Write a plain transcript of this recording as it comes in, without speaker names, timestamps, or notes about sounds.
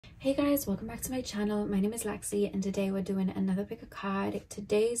Hey guys, welcome back to my channel. My name is Lexi and today we're doing another pick a card.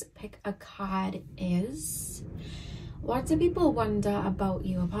 Today's pick a card is, what do people wonder about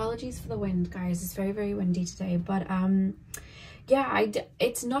you? Apologies for the wind, guys. It's very windy today, but yeah,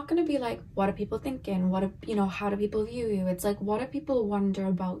 it's not going to be like, what are people thinking? What are, how do people view you? It's like, what do people wonder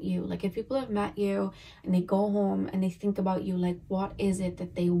about you? Like, if people have met you and they go home and they think about you, like, what is it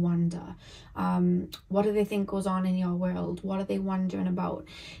that they wonder? What do they think goes on in your world? What are they wondering about?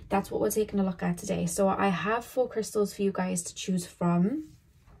 That's what we're taking a look at today. So I have 4 crystals for you guys to choose from.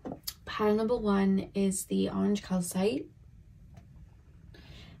 Pile number 1 is the orange calcite.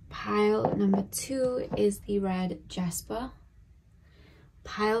 Pile number 2 is the red jasper.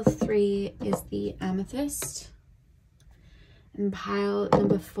 Pile 3 is the amethyst, and pile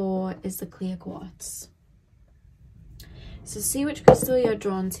number 4 is the clear quartz. So see which crystal you're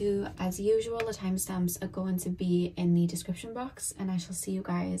drawn to. As usual, the timestamps are going to be in the description box, and I shall see you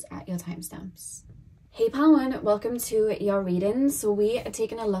guys at your timestamps. Hey pile 1, welcome to your reading. So we are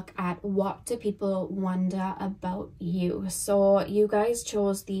taking a look at what do people wonder about you. So you guys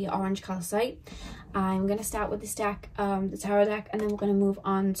chose the orange calcite. I'm going to start with this deck, the tarot deck, and then we're going to move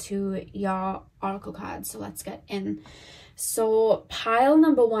on to your oracle cards. So let's get in. So pile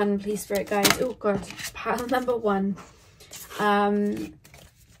number 1, please, spirit guides. Oh god, pile number 1.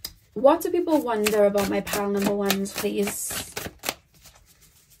 What do people wonder about my pile number 1s, please?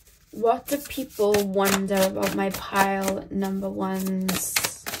 What do people wonder about my pile number 1s?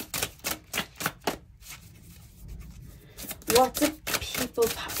 What do people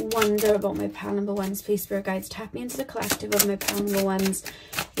wonder about my pile number 1s, please, spirit guides? Tap me into the collective of my pile number 1s.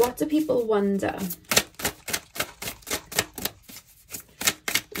 What do people wonder?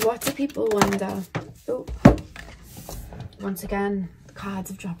 What do people wonder? Oh, once again, the cards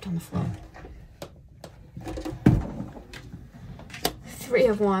have dropped on the floor. 3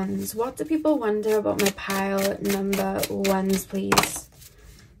 of Wands. What do people wonder about my pile number 1s, please?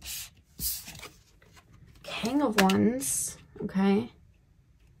 King of Wands. Okay.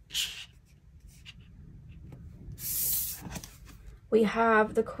 We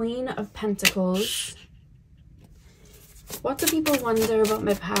have the Queen of Pentacles. What do people wonder about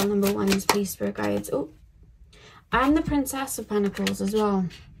my pile number 1s, please, spirit guides? Oh, and the Princess of Pentacles as well.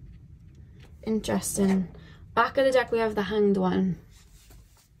 Interesting. Back of the deck we have the Hanged One.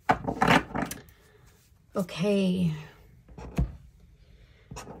 Okay.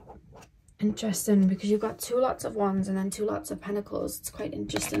 Interesting, because you've got 2 lots of Wands and then 2 lots of Pentacles. It's quite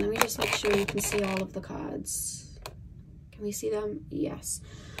interesting. Let me just make sure you can see all of the cards. Can we see them? Yes.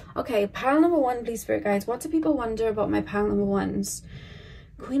 Okay, pile number 1, please, spirit guides. What do people wonder about my pile number 1s?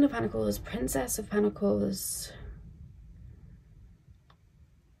 Queen of Pentacles, Princess of Pentacles.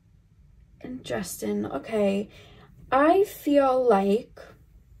 Interesting. Okay. I feel like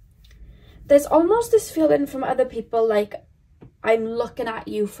there's almost this feeling from other people like I'm looking at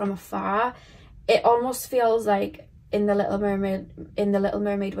you from afar. It almost feels like in the Little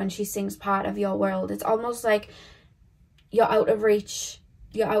Mermaid when she sings part of your world. It's almost like you're out of reach.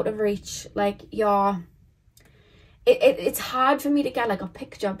 You're out of reach. Like you're... It's hard for me to get like a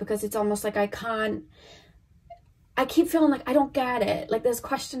picture because it's almost like I keep feeling like I don't get it. Like there's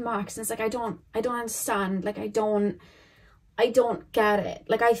question marks and it's like I don't understand. Like I don't get it.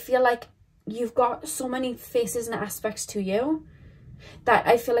 Like I feel like you've got so many faces and aspects to you that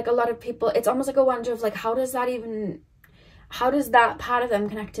I feel like a lot of people, it's almost like a wonder of like, how does that part of them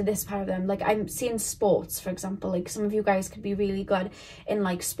connect to this part of them? Like I'm seeing sports, for example. Like some of you guys could be really good in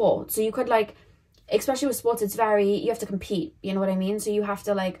like sports. So you could like, especially with sports, it's you have to compete, you know what I mean? So you have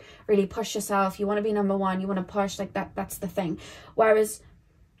to like really push yourself. You want to be number 1, you want to push, like that's the thing. Whereas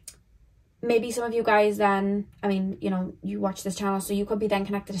maybe some of you guys then, I mean, you watch this channel, so you could be then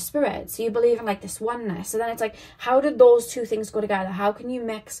connected to spirit. So you believe in like this oneness. So then it's like, how did those 2 things go together? How can you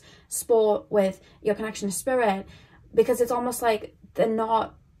mix sport with your connection to spirit? Because it's almost like they're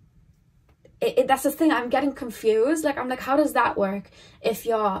not, that's the thing, I'm getting confused. Like, I'm like, how does that work if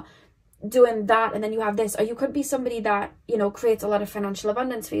you're doing that and then you have this? Or you could be somebody that, creates a lot of financial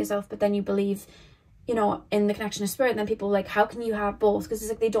abundance for yourself, but then you believe in the connection of spirit, and then people are like, how can you have both? Because it's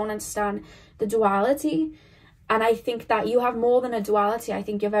like they don't understand the duality. And I think that you have more than a duality. I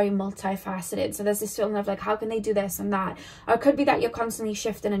think you're very multifaceted. So there's this feeling of like, how can they do this and that? Or it could be that you're constantly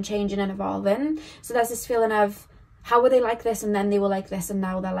shifting and changing and evolving. So there's this feeling of, how were they like this and then they were like this and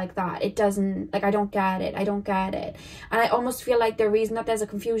now they're like that? It doesn't, like, I don't get it. I don't get it. And I almost feel like the reason that there's a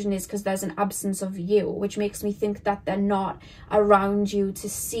confusion is because there's an absence of you, which makes me think that they're not around you to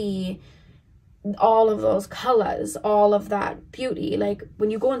see all of those colors, all of that beauty. Like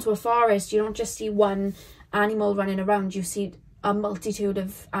when you go into a forest, you don't just see one animal running around, you see a multitude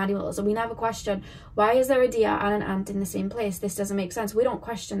of animals, and we never question, why is there a deer and an ant in the same place? This doesn't make sense. We don't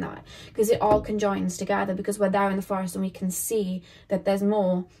question that, because it all conjoins together, because we're there in the forest and we can see that there's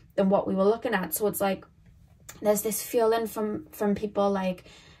more than what we were looking at. So it's like there's this feeling from people like,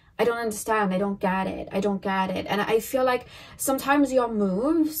 I don't understand, I don't get it, I don't get it. And I feel like sometimes your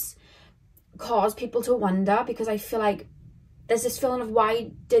moves cause people to wonder, because I feel like there's this feeling of,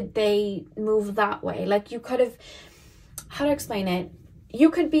 why did they move that way? Like, you could have, how to explain it, you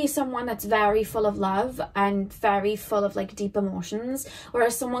could be someone that's very full of love and very full of like deep emotions,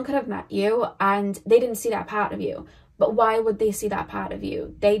 whereas someone could have met you and they didn't see that part of you. But why would they see that part of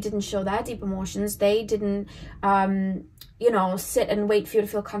you? They didn't show their deep emotions. They didn't you know, sit and wait for you to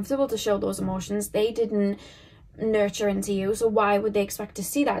feel comfortable to show those emotions. They didn't nurture into you, so why would they expect to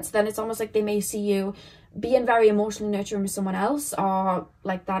see that? So then it's almost like they may see you being very emotionally nurturing with someone else, or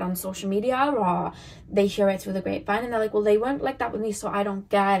like that on social media, or they hear it through the grapevine and they're like, well, they weren't like that with me, so I don't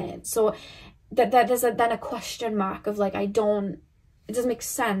get it. So there's then a question mark of like, it doesn't make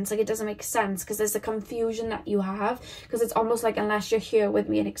sense. Like, it doesn't make sense, because there's a confusion that you have, because it's almost like, unless you're here with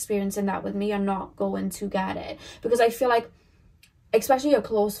me and experiencing that with me, you're not going to get it. Because I feel like, especially your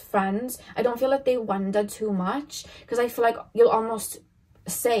close friends, I don't feel like they wonder too much, because I feel like you'll almost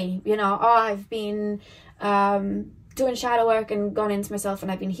say, you know, oh, I've been doing shadow work and gone into myself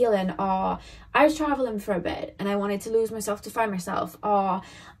and I've been healing, or I was traveling for a bit and I wanted to lose myself to find myself, or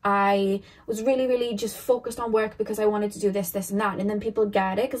I was really just focused on work because I wanted to do this and that. And then people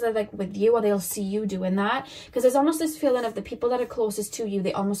get it because they're like with you, or they'll see you doing that, because there's almost this feeling of the people that are closest to you,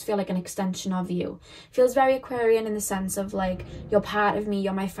 they almost feel like an extension of you. It feels very Aquarian in the sense of like, you're part of me,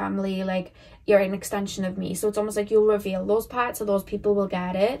 you're my family, like you're an extension of me. So it's almost like you'll reveal those parts, so those people will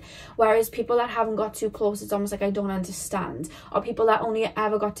get it. Whereas people that haven't got too close, it's almost like, I don't understand. Or people that only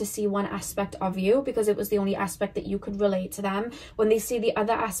ever got to see one aspect of you because it was the only aspect that you could relate to them, when they see the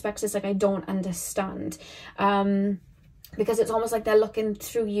other aspects, it's like, I don't understand. Because it's almost like they're looking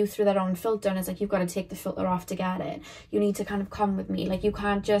through you through their own filter, and it's like, you've got to take the filter off to get it. You need to kind of come with me. Like, you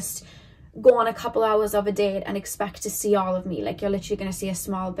can't just go on a couple hours of a date and expect to see all of me. Like, you're literally going to see a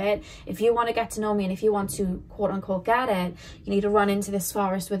small bit. If you want to get to know me, and if you want to quote unquote get it, you need to run into this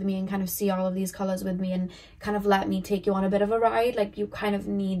forest with me and kind of see all of these colors with me, and kind of let me take you on a bit of a ride. Like, you kind of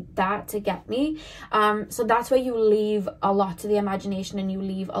need that to get me. So that's where you leave a lot to the imagination, and you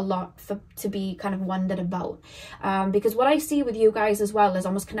leave a lot to be kind of wondered about. Because what I see with you guys as well is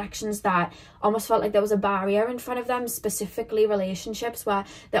almost connections that almost felt like there was a barrier in front of them, specifically relationships where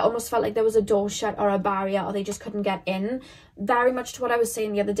they almost felt like there was a door shut or a barrier, or they just couldn't get in. Very much to what I was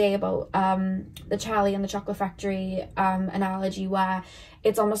saying the other day about the Charlie and the Chocolate Factory analogy, where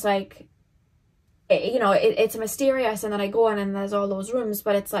it's almost like, you know, it's mysterious, and then I go in and there's all those rooms,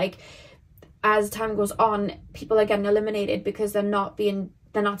 but it's like, as time goes on, people are getting eliminated because they're not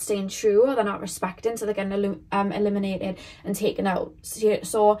staying true, or they're not respecting, so they're getting eliminated and taken out.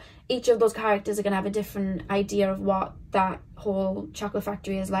 So each of those characters are going to have a different idea of what that whole Chocolate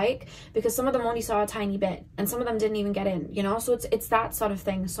Factory is like, because some of them only saw a tiny bit, and some of them didn't even get in, you know. So it's that sort of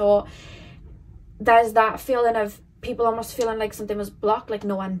thing. So there's that feeling of people almost feeling like something was blocked, like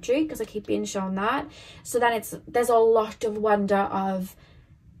no entry, because I keep being shown that. So then there's a lot of wonder of,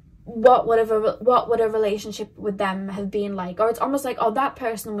 what would a relationship with them have been like? Or it's almost like, oh, that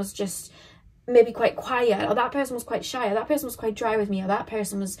person was just maybe quite quiet, or that person was quite shy, or that person was quite dry with me, or that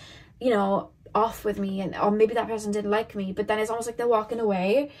person was, you know, off with me, or maybe that person didn't like me. But then it's almost like they're walking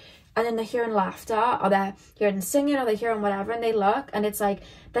away, and then they're hearing laughter, or they're hearing singing, or they're hearing whatever, and they look, and it's like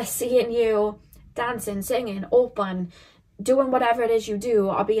they're seeing you dancing, singing, open, doing whatever it is you do,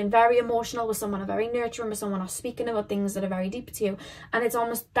 or being very emotional with someone, or very nurturing with someone, or speaking about things that are very deep to you. And it's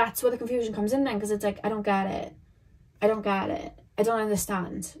almost, that's where the confusion comes in then, because it's like, I don't get it, I don't get it, I don't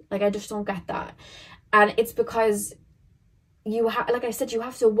understand, like, I just don't get that. And it's because you have, like I said, you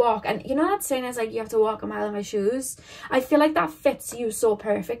have to walk, and you know that saying is like, you have to walk a mile in my shoes. I feel like that fits you so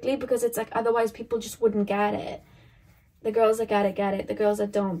perfectly, because it's like, otherwise people just wouldn't get it. The girls that get it, the girls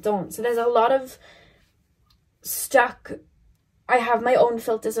that don't. So there's a lot of stuck, I have my own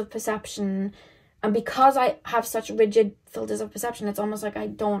filters of perception, and because I have such rigid filters of perception, it's almost like I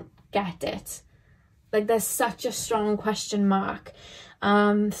don't get it. Like, there's such a strong question mark.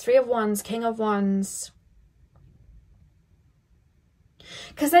 3 of Wands, King of Wands.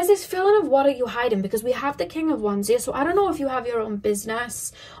 Because there's this feeling of, what are you hiding? Because we have the King of Wands here. So I don't know if you have your own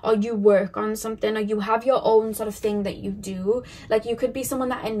business, or you work on something, or you have your own sort of thing that you do. Like, you could be someone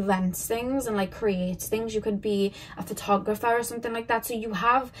that invents things and like creates things. You could be a photographer or something like that. So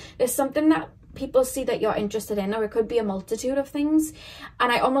there's something that people see that you're interested in, or it could be a multitude of things.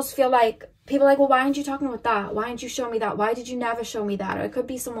 And I almost feel like people are like, well, why aren't you talking about that? Why didn't you show me that? Why did you never show me that? Or it could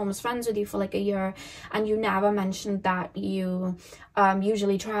be someone was friends with you for like a year and you never mentioned that you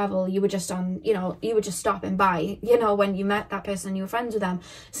usually travel. You were just on, you know, you were just stopping by, you know, when you met that person, you were friends with them.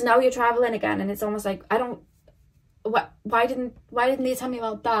 So now you're traveling again, and it's almost like, why didn't they tell me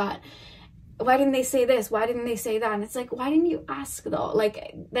about that? Why didn't they say this? Why didn't they say that? And it's like, why didn't you ask though?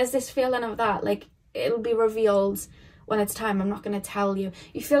 Like, there's this feeling of that, like, it'll be revealed when it's time. I'm not going to tell you.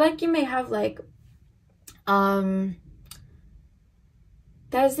 You feel like you may have like,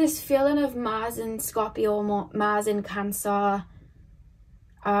 there's this feeling of Mars in Scorpio, Mars in Cancer,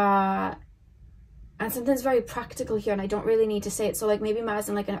 and something's very practical here, and I don't really need to say it. So like maybe Mars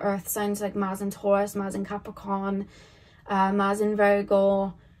in like an earth sign, so like Mars in Taurus, Mars in Capricorn, Mars in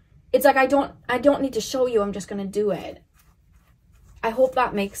Virgo. It's like, I don't need to show you, I'm just going to do it. I hope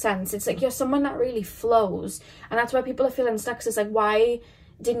that makes sense. It's like you're someone that really flows, and that's why people are feeling stuck. So it's like, why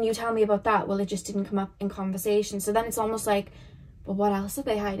didn't you tell me about that? Well, it just didn't come up in conversation. So then it's almost like, but what else are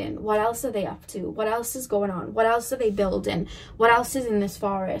they hiding? What else are they up to? What else is going on? What else are they building? What else is in this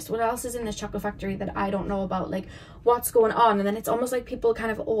forest? What else is in this chocolate factory that I don't know about? Like, what's going on? And then it's almost like people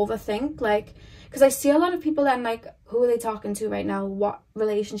kind of overthink, like, because I see a lot of people then like, who are they talking to right now? What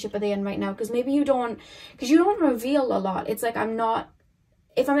relationship are they in right now? Because maybe you don't reveal a lot. It's like,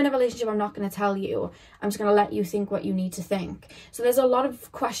 if I'm in a relationship, I'm not going to tell you. I'm just going to let you think what you need to think. So there's a lot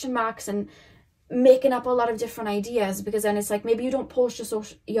of question marks and making up a lot of different ideas, because then it's like, maybe you don't post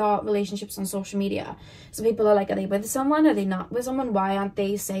your relationships on social media. So people are like, are they with someone? Are they not with someone? Why aren't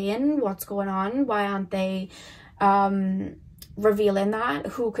they saying what's going on? Why aren't they revealing that?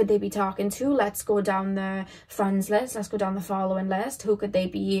 Who could they be talking to? Let's go down the friends list. Let's go down the following list. Who could they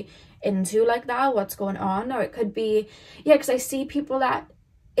be into like that? What's going on? Or it could be, yeah, because I see people that,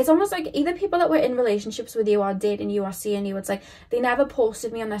 it's almost like either people that were in relationships with you or dating you or seeing you, it's like they never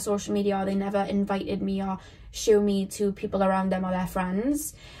posted me on their social media, or they never invited me or show me to people around them or their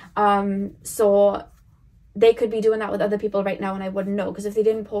friends. So they could be doing that with other people right now, and I wouldn't know, because if they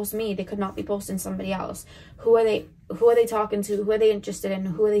didn't post me, they could not be posting somebody else. Who are they talking to? Who are they interested in?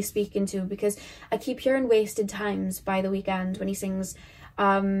 Who are they speaking to? Because I keep hearing Wasted Times by The Weeknd when he sings,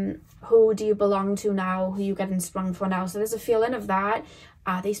 who do you belong to now? Who you getting sprung for now? So there's a feeling of that.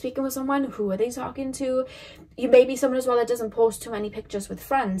 Are they speaking with someone? Who are they talking to? You may be someone as well that doesn't post too many pictures with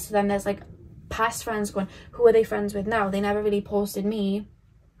friends. So then there's like past friends going, who are they friends with now? They never really posted me,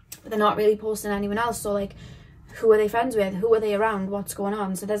 but they're not really posting anyone else. So like, who are they friends with? Who are they around? What's going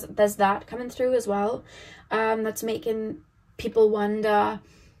on? So there's that coming through as well. That's making people wonder.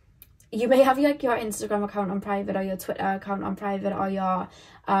 You may have like your Instagram account on private, or your Twitter account on private, or your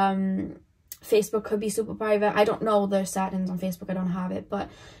Facebook could be super private. I don't know the settings on Facebook, I don't have it, but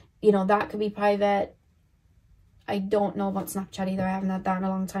you know, that could be private. I don't know about Snapchat either. I haven't had that in a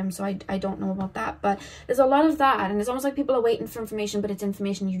long time, so I don't know about that. But there's a lot of that, and it's almost like people are waiting for information, but it's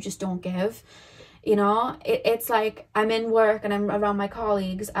information you just don't give. You know, it's like I'm in work and I'm around my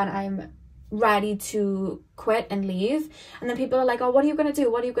colleagues and I'm ready to quit and leave, and then people are like, oh, what are you gonna do?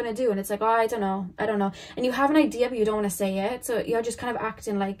 What are you gonna do? And it's like, oh, I don't know, and you have an idea but you don't want to say it, so you're just kind of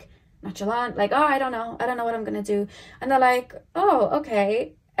acting like nonchalant, like, oh, I don't know what I'm gonna do. And they're like, oh,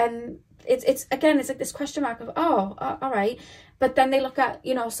 okay. And it's again, it's like this question mark of, oh, all right. But then they look at,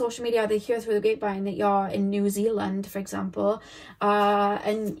 you know, social media, they hear through the grapevine that you're in New Zealand, for example,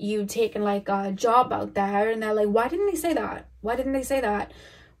 and you've taken like a job out there, and they're like, why didn't they say that? Why didn't they say that?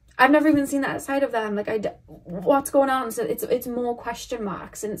 I've never even seen that side of them. Like, what's going on? So it's more question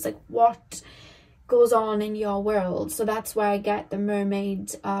marks, and it's like, what goes on in your world? So that's why I get the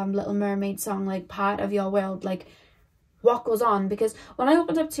mermaid, Little Mermaid song, like, part of your world, like, what goes on? Because when I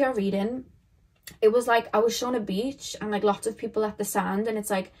opened up to your reading, it was like I was shown a beach and like lots of people at the sand, and it's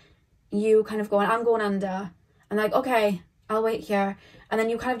like you kind of going, I'm going under, and like, okay, I'll wait here, and then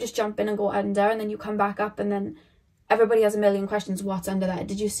you kind of just jump in and go under, and then you come back up, and then everybody has a million questions. What's under there?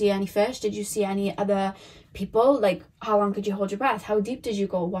 Did you see any fish? Did you see any other people? Like, how long could you hold your breath? How deep did you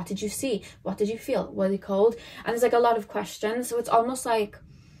go? What did you see? What did you feel? Were they cold? And there's like a lot of questions, so it's almost like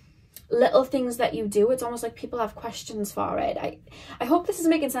little things that you do, it's almost like people have questions for it. I hope this is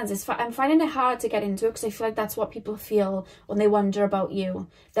making sense. I'm finding it hard to get into it, because I feel like that's what people feel when they wonder about you.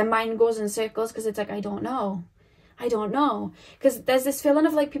 Their mind goes in circles, because it's like, I don't know, because there's this feeling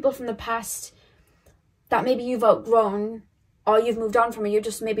of like people from the past that maybe you've outgrown, or you've moved on from, or you're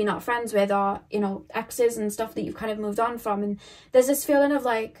just maybe not friends with, or, you know, exes and stuff that you've kind of moved on from. And there's this feeling of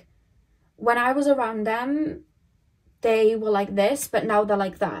like, when I was around them, they were like this, but now they're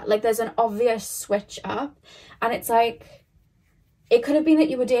like that. Like, there's an obvious switch up, and it's like, it could have been that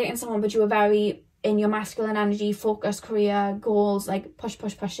you were dating someone, but you were very in your masculine energy, focus, career, goals, like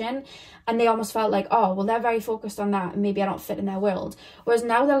pushing, and they almost felt like, oh, well, they're very focused on that, and maybe I don't fit in their world. Whereas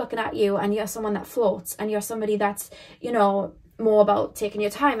now they're looking at you and you're someone that floats, and you're somebody that's, you know, more about taking your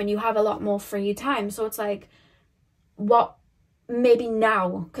time, and you have a lot more free time. So it's like, what, maybe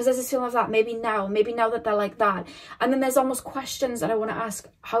now, because there's this feeling of that, maybe now that they're like that. And then there's almost questions that I want to ask.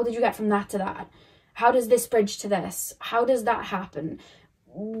 How did you get from that to that? How does this bridge to this? How does that happen?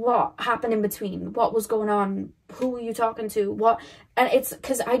 What happened in between? What was going on? Who were you talking to? What? And it's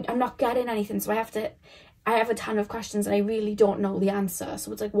because I'm not getting anything, so I have a ton of questions and I really don't know the answer.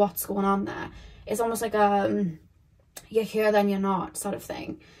 So it's like, what's going on there? It's almost like you're here then you're not sort of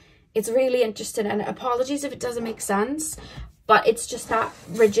thing. It's really interesting, and apologies if it doesn't make sense, but it's just that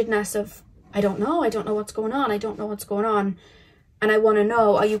rigidness of I don't know what's going on, and I want to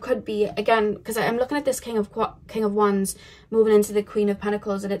know. Or you could be, again, because I'm looking at this King of Wands moving into the Queen of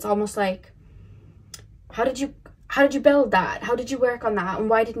Pentacles, and it's almost like, how did you build that? How did you work on that? And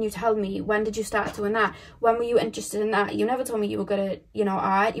why didn't you tell me? When did you start doing that? When were you interested in that? You never told me you were good at, you know,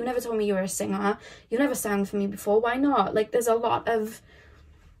 art. You never told me you were a singer. You never sang for me before. Why not? Like, there's a lot of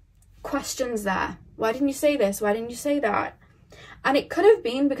questions there. Why didn't you say this? Why didn't you say that? And it could have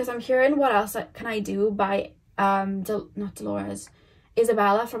been because I'm hearing What Else Can I Do by not Dolores,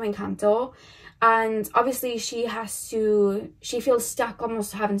 Isabella from Encanto. And obviously she feels stuck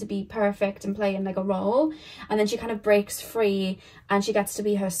almost having to be perfect and play in like a role, and then she kind of breaks free and she gets to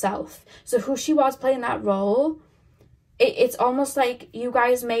be herself. So who she was playing that role, it's almost like you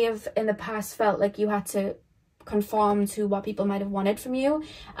guys may have in the past felt like you had to conform to what people might have wanted from you.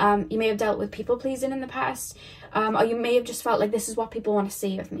 You may have dealt with people pleasing in the past, or you may have just felt like this is what people want to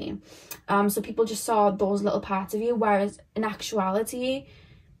see of me. So people just saw those little parts of you, whereas in actuality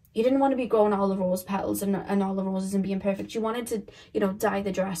you didn't want to be growing all the rose petals and all the roses and being perfect. You wanted to, you know, dye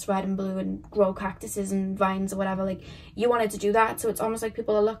the dress red and blue and grow cactuses and vines or whatever. Like, you wanted to do that. So it's almost like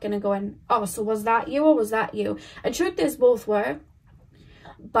people are looking and going, oh, so was that you or was that you? And truth is, both were.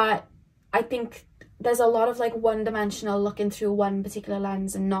 But I think there's a lot of like one-dimensional looking through one particular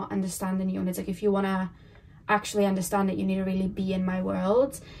lens and not understanding you. And it's like, if you want to actually understand it, you need to really be in my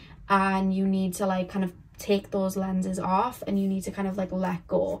world, and you need to like kind of take those lenses off, and you need to kind of like let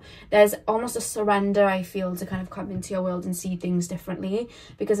go. There's almost a surrender, I feel, to kind of come into your world and see things differently,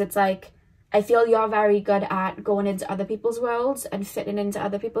 because it's like, I feel you're very good at going into other people's worlds and fitting into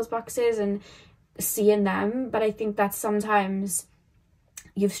other people's boxes and seeing them, but I think that sometimes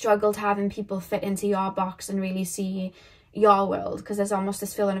you've struggled having people fit into your box and really see your world, because there's almost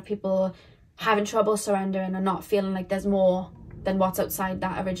this feeling of people having trouble surrendering and not feeling like there's more than what's outside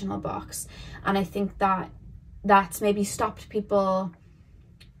that original box. And I think that that's maybe stopped people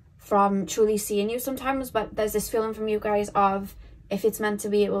from truly seeing you sometimes. But there's this feeling from you guys of, if it's meant to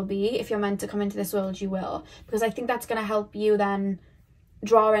be, it will be. If you're meant to come into this world, you will. Because I think that's going to help you then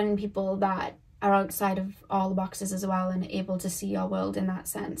draw in people that are outside of all the boxes as well, and able to see your world in that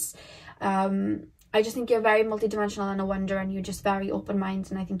sense. I just think you're very multidimensional and a wonder, and you're just very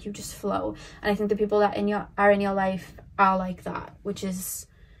open-minded, and I think you just flow. And I think the people that are in your life are like that, which is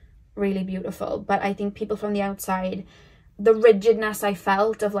really beautiful. But I think people from the outside, the rigidness I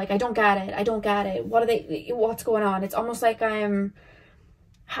felt of like, I don't get it, what's going on? It's almost like I'm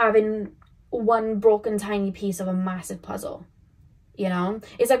having one broken tiny piece of a massive puzzle. You know,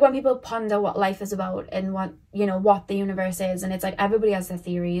 it's like when people ponder what life is about and what, you know, what the universe is, and it's like everybody has their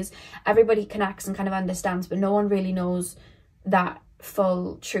theories, everybody connects and kind of understands, but no one really knows that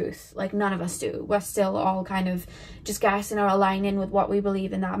full truth. Like, none of us do. We're still all kind of just guessing or aligning with what we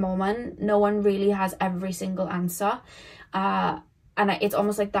believe in that moment. No one really has every single answer, and it's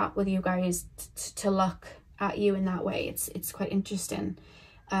almost like that with you guys, to look at you in that way. It's quite interesting.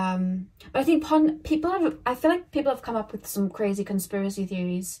 But I think I feel like people have come up with some crazy conspiracy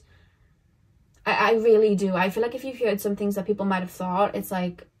theories. I really do. I feel like if you've heard some things that people might have thought, it's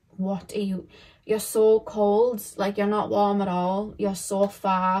like, what are you? You're so cold, like you're not warm at all. You're so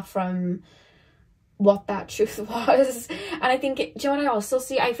far from what that truth was. And I think, do you know what I also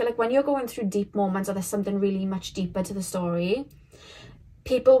see? I feel like when you're going through deep moments, or there's something really much deeper to the story,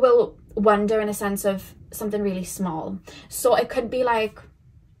 people will wonder in a sense of something really small. So it could be like,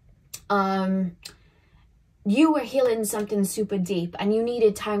 you were healing something super deep and you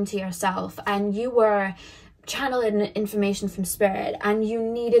needed time to yourself, and you were channeling information from spirit and you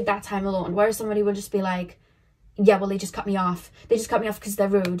needed that time alone, whereas somebody will just be like, yeah, well, they just cut me off because they're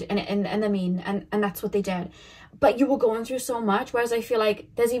rude and they're mean, and that's what they did. But you were going through so much, whereas I feel like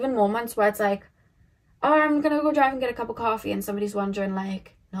there's even moments where it's like, oh, I'm gonna go drive and get a cup of coffee, and somebody's wondering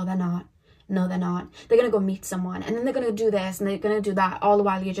like, no, they're not. No, they're not. They're going to go meet someone, and then they're going to do this and they're going to do that, all the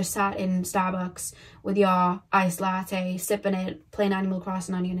while you're just sat in Starbucks with your iced latte, sipping it, playing Animal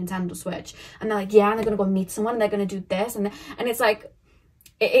Crossing on your Nintendo Switch. And they're like, yeah, and they're going to go meet someone and they're going to do this. And it's like,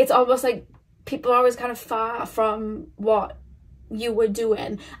 it's almost like people are always kind of far from what you were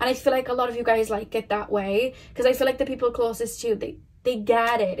doing. And I feel like a lot of you guys like get that way, because I feel like the people closest to you, they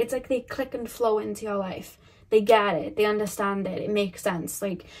get it. It's like they click and flow into your life. They get it, they understand it, it makes sense,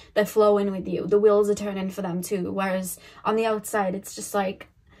 like they're flowing with you, the wheels are turning for them too. Whereas on the outside, it's just like,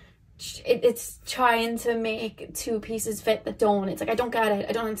 it's trying to make two pieces fit that don't. It's like, I don't get it,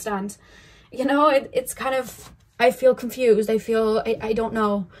 I don't understand, you know. It's kind of, I feel confused, I don't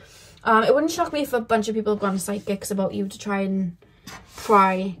know. It wouldn't shock me if a bunch of people have gone to psychics about you to try and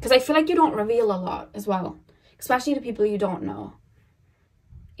pry, because I feel like you don't reveal a lot as well, especially to people you don't know.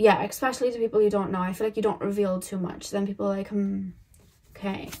 Yeah, especially to people you don't know. I feel like you don't reveal too much. Then people are like,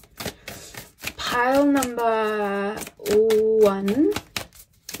 okay. Pile number 1.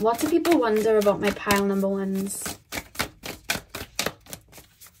 What do people wonder about my pile number 1s?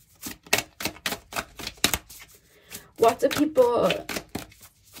 What do people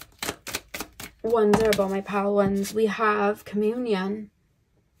wonder about my pile 1s? We have communion.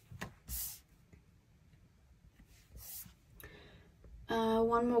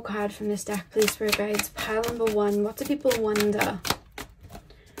 One more card from this deck, please, Spirit Guides. Pile number 1. What do people wonder?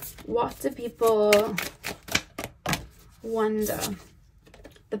 What do people wonder?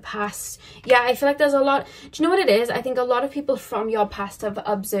 The past. Yeah, I feel like there's a lot. Do you know what it is? I think a lot of people from your past have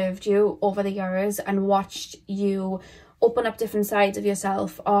observed you over the years and watched you open up different sides of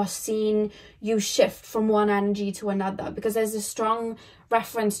yourself, or seen you shift from one energy to another, because there's a strong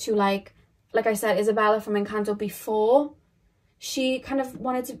reference to, like I said, Isabella from Encanto before. She kind of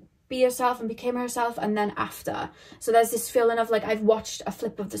wanted to be herself and became herself, and then after. So there's this feeling of like, I've watched a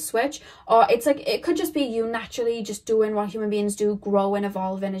flip of the switch, or it's like, it could just be you naturally just doing what human beings do, growing,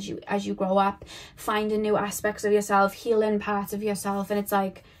 evolving as you grow up, finding new aspects of yourself, healing parts of yourself. And it's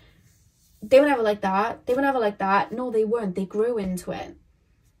like, they were never like that. They were never like that. No, they weren't. They grew into it.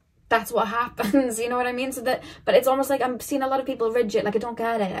 That's what happens. You know what I mean? So that, but it's almost like I'm seeing a lot of people rigid. Like, I don't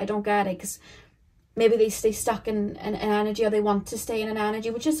get it. Because maybe they stay stuck in an energy, or they want to stay in an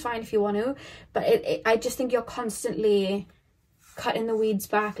energy, which is fine if you want to. But I just think you're constantly cutting the weeds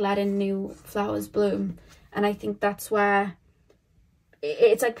back, letting new flowers bloom. And I think that's where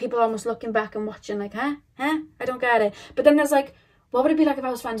it's like people almost looking back and watching like, huh? I don't get it. But then there's like, what would it be like if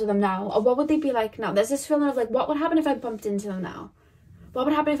I was friends with them now? Or what would they be like now? There's this feeling of like, what would happen if I bumped into them now? What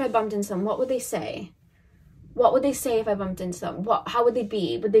would happen if I bumped into them? What would they say? What would they say if I bumped into them? How would they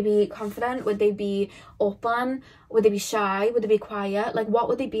be? Would they be confident? Would they be open? Would they be shy? Would they be quiet? Like, what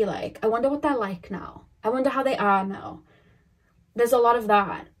would they be like? I wonder what they're like now. I wonder how they are now. There's a lot of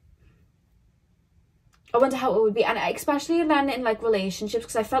that. I wonder how it would be. And especially then in like relationships,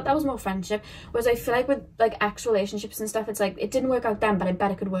 because I felt that was more friendship. Whereas I feel like with like ex relationships and stuff, it's like, it didn't work out then, but I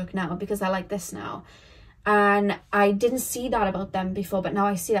bet it could work now because they're like this now. And I didn't see that about them before, but now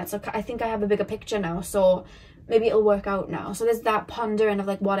I see that. So I think I have a bigger picture now, so maybe it'll work out now. So there's that pondering of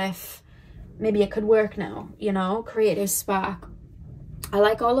like, what if maybe it could work now, you know? Creative spark. I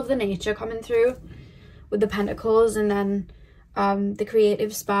like all of the nature coming through with the pentacles, and then the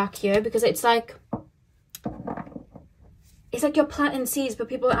creative spark here, because it's like you're planting seeds, but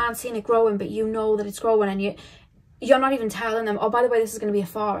people aren't seeing it growing, but you know that it's growing, and you're not even telling them, oh, by the way, this is going to be a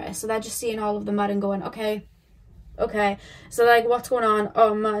forest. So they're just seeing all of the mud and going, okay. So like, what's going on?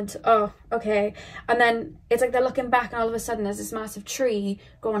 Oh, mud. Oh, okay. And then it's like they're looking back, and all of a sudden there's this massive tree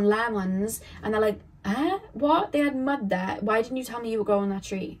growing lemons, and they're like, what? They had mud there. Why didn't you tell me you were growing that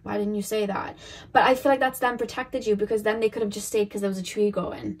tree? Why didn't you say that? But I feel like that's them protected you, because then they could have just stayed because there was a tree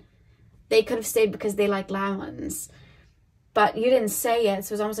growing. They could have stayed because they like lemons. But you didn't say it,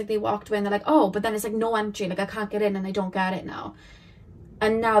 so it's almost like they walked away and they're like, oh, but then it's like no entry, like I can't get in and I don't get it now.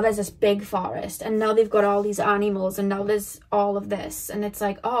 And now there's this big forest, and now they've got all these animals, and now there's all of this, and it's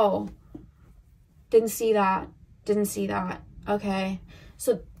like, oh, didn't see that, okay.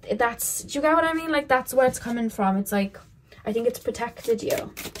 So that's, do you get what I mean? Like, that's where it's coming from. It's like, I think it's protected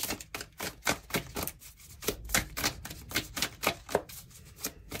you.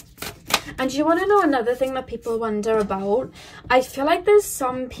 And do you want to know another thing that people wonder about? I feel like there's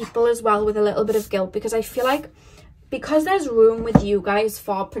some people as well with a little bit of guilt, because I feel like because there's room with you guys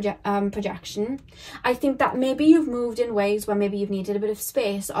for projection, I think that maybe you've moved in ways where maybe you've needed a bit of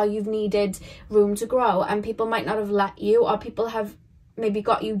space, or you've needed room to grow, and people might not have let you, or people have maybe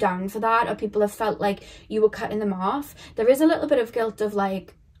got you down for that, or people have felt like you were cutting them off. There is a little bit of guilt of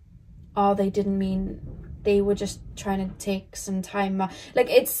like, oh, they didn't mean they were just trying to take some time. Like,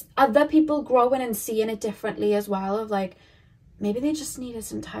 it's other people growing and seeing it differently as well, of like, maybe they just needed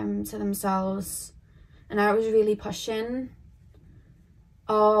some time to themselves and I was really pushing.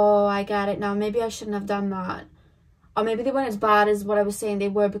 Oh, I get it now. Maybe I shouldn't have done that. Or maybe they weren't as bad as what I was saying they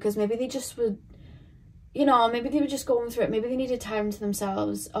were, because maybe they just would, you know, maybe they were just going through it. Maybe they needed time to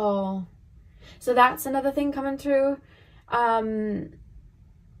themselves. Oh, so that's another thing coming through. And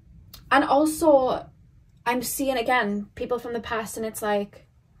also, I'm seeing, again, people from the past, and it's like,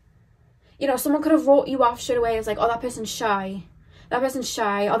 you know, someone could have wrote you off straight away. It's like, oh, that person's shy. That person's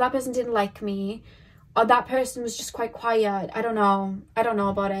shy. Or that person didn't like me. Or that person was just quite quiet. I don't know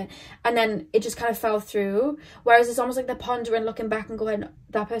about it. And then it just kind of fell through. Whereas it's almost like they're pondering, looking back and going,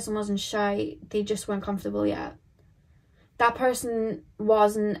 that person wasn't shy. They just weren't comfortable yet. That person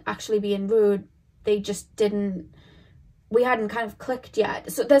wasn't actually being rude. They just didn't, we hadn't kind of clicked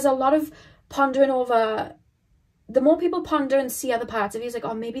yet. So there's a lot of pondering over. The more people ponder and see other parts of you, it's like,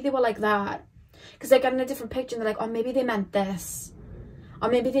 oh, maybe they were like that. Because they're getting a different picture and they're like, oh, maybe they meant this. Or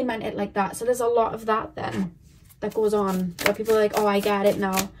maybe they meant it like that. So there's a lot of that then that goes on, where people are like, oh, I get it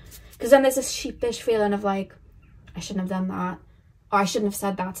now. Because then there's this sheepish feeling of like, I shouldn't have done that. Or I shouldn't have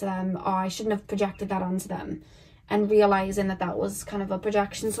said that to them. Or I shouldn't have projected that onto them. And realising that that was kind of a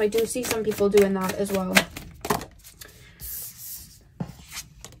projection. So I do see some people doing that as well.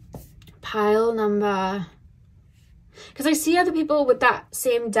 Pile number... Because I see other people with that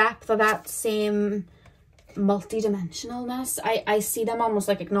same depth or that same multi-dimensionalness. I see them almost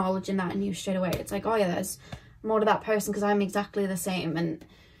like acknowledging that in you straight away. It's like, oh yeah, there's more to that person because I'm exactly the same. And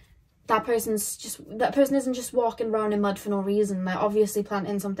that person isn't just walking around in mud for no reason. They're obviously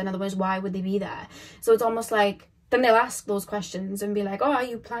planting something, otherwise why would they be there? So it's almost like, then they'll ask those questions and be like, oh, are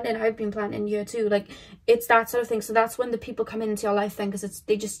you planting? I've been planting here too. Like, it's that sort of thing. So that's when the people come into your life then, because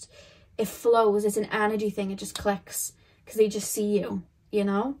it flows. It's an energy thing. It just clicks because they just see you, you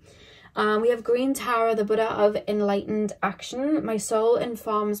know. We have Green Tower, the Buddha of enlightened action. My soul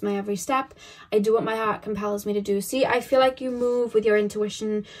informs my every step. I do what my heart compels me to do. See, I feel like you move with your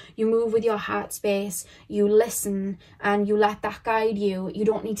intuition. You move with your heart space. You listen and you let that guide you. You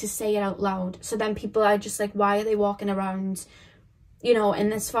don't need to say it out loud. So then people are just like, why are they walking around, you know, in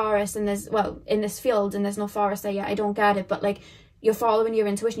this forest and in this field and there's no forest there yet? I don't get it. But like, you're following your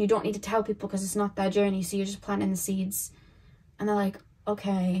intuition. You don't need to tell people because it's not their journey. So you're just planting the seeds. And they're like,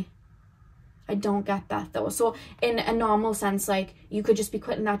 okay, I don't get that though. So in a normal sense, like, you could just be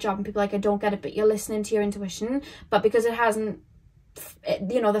quitting that job and people are like, I don't get it, but you're listening to your intuition. But because it hasn't,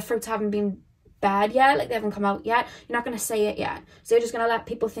 you know, the fruits haven't been bad yet, like they haven't come out yet, you're not going to say it yet. So you're just going to let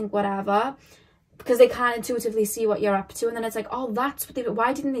people think whatever because they can't intuitively see what you're up to. And then it's like, oh, that's what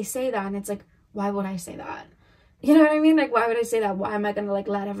why didn't they say that? And it's like, why would I say that? You know what I mean? Like, why would I say that? Why am I going to like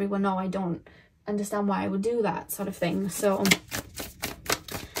let everyone know? I don't understand why I would do that sort of thing. So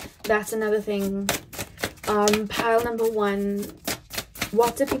that's another thing. Pile number 1.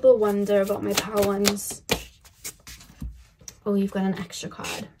 What do people wonder about my pile ones? Oh, you've got an extra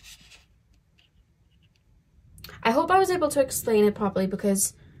card. I hope I was able to explain it properly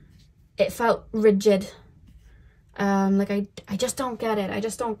because it felt rigid. Like I just don't get it. I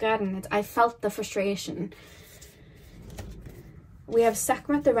just don't get it. I felt the frustration. We have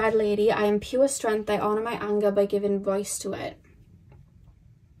Sekhmet, the Red Lady. I am pure strength. I honor my anger by giving voice to it.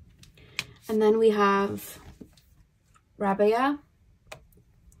 And then we have Rabbiya.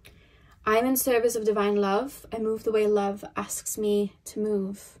 I am in service of divine love. I move the way love asks me to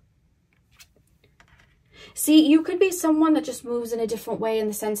move. See, you could be someone that just moves in a different way in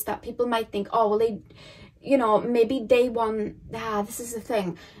the sense that people might think, oh, well, they, you know, maybe they want, this is the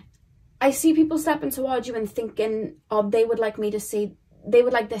thing. I see people stepping towards you and thinking, oh, they would like me to say, they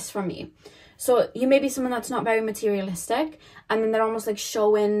would like this from me. So you may be someone that's not very materialistic, and then they're almost like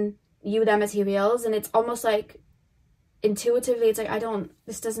showing you their materials, and it's almost like intuitively, it's like,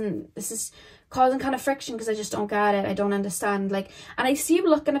 this is causing kind of friction because I just don't get it. I don't understand. Like, and I see you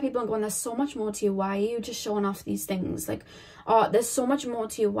looking at people and going, there's so much more to you. Why are you just showing off these things? Like, oh, there's so much more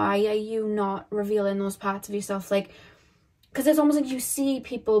to you. Why are you not revealing those parts of yourself? Like, because it's almost like you see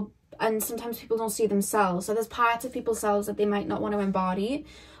people, and sometimes people don't see themselves. So there's parts of people's selves that they might not want to embody,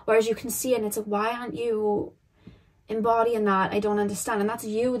 whereas you can see it and it's like, why aren't you embodying that? I don't understand. And that's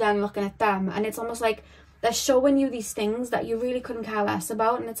you then looking at them, and it's almost like they're showing you these things that you really couldn't care less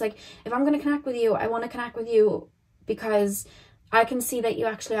about. And it's like, if I'm going to connect with you, I want to connect with you because I can see that you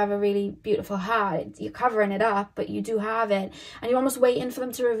actually have a really beautiful heart. You're covering it up, but you do have it. And you're almost waiting for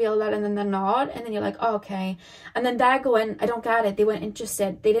them to reveal that, and then they're not. And then you're like, oh, okay. And then they're going, I don't get it. They weren't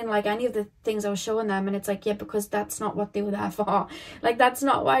interested. They didn't like any of the things I was showing them. And it's like, yeah, because that's not what they were there for. Like, that's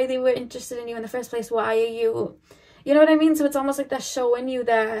not why they were interested in you in the first place. Why are you... You know what I mean? So it's almost like they're showing you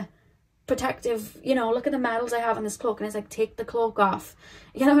their protective, you know, look at the medals I have on this cloak. And it's like, take the cloak off.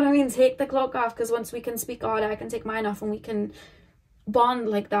 You know what I mean? Take the cloak off, because once we can speak God, I can take mine off and we can bond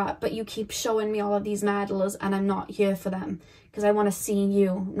like that. But you keep showing me all of these medals and I'm not here for them, because I want to see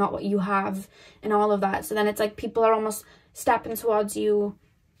you, not what you have, and all of that. So then it's like people are almost stepping towards you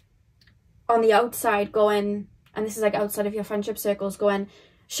on the outside going, and this is like outside of your friendship circles, going,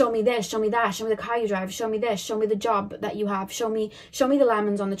 show me this, show me that, show me the car you drive, show me this, show me the job that you have, show me the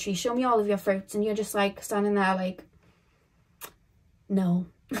lemons on the tree, show me all of your fruits. And you're just like standing there like, no.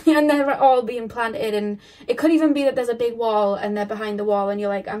 And they're all being planted, and it could even be that there's a big wall and they're behind the wall and you're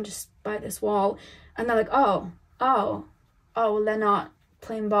like, I'm just by this wall. And they're like, oh, well, they're not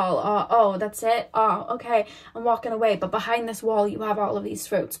playing ball. Oh, that's it. Oh, okay, I'm walking away. But behind this wall you have all of these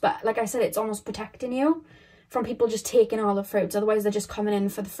fruits. But like I said, it's almost protecting you from people just taking all the fruits. Otherwise they're just coming in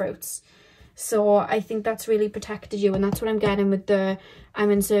for the fruits. So I think that's really protected you, and that's what I'm getting with the I'm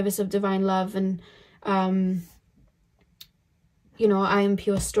in service of divine love, and you know, I am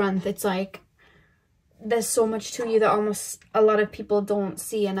pure strength. It's like there's so much to you that almost a lot of people don't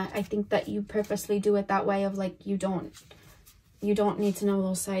see, and I think that you purposely do it that way of like, you don't need to know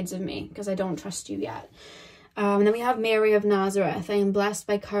those sides of me because I don't trust you yet. And then we have Mary of Nazareth. I am blessed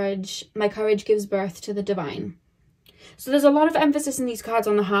by courage. My courage gives birth to the divine. So there's a lot of emphasis in these cards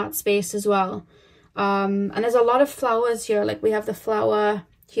on the heart space as well. And there's a lot of flowers here. Like we have the flower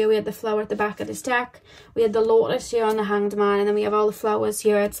here, we had the flower at the back of this deck. We had the lotus here on the Hanged Man, and then we have all the flowers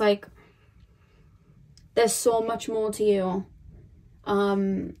here. It's like there's so much more to you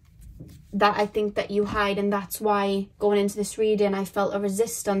that I think that you hide, and that's why going into this reading I felt a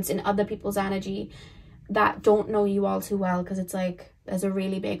resistance in other people's energy that don't know you all too well, because it's like there's a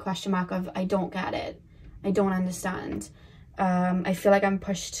really big question mark of I don't get it, I don't understand. I feel like I'm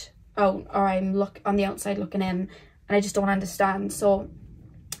pushed out, or I'm on the outside looking in, and I just don't understand. So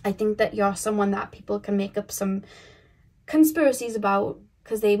I think that you're someone that people can make up some conspiracies about,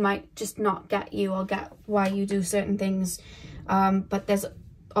 because they might just not get you or get why you do certain things. But there's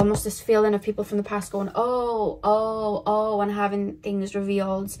almost this feeling of people from the past going, oh, and having things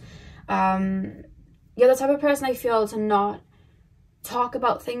revealed. You're the type of person I feel to not talk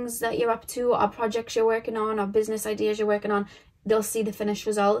about things that you're up to, or projects you're working on, or business ideas you're working on. They'll see the finished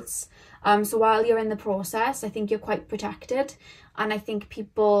results. So while you're in the process, I think you're quite protected, and I think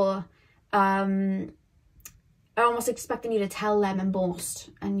people are almost expecting you to tell them and boast,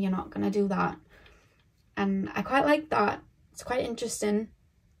 and you're not going to do that. And I quite like that. It's quite interesting,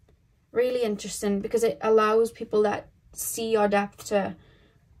 really interesting, because it allows people that see your depth to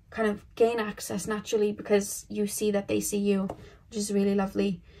kind of gain access naturally, because you see that they see you, which is really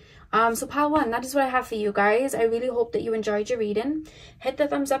lovely. So pile one, that is what I have for you guys. I really hope that you enjoyed your reading. Hit the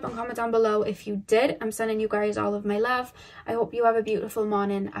thumbs up and comment down below if you did. I'm sending you guys all of my love. I hope you have a beautiful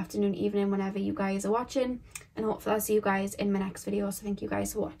morning, afternoon, evening, whenever you guys are watching, and hopefully I'll see you guys in my next video. So thank you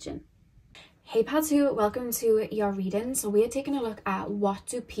guys for watching. Hey pile 2, welcome to your reading. So we are taking a look at what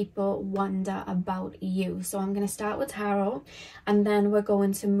do people wonder about you. So I'm going to start with tarot, and then we're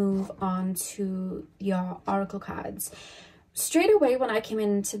going to move on to your oracle cards. Straight away when I came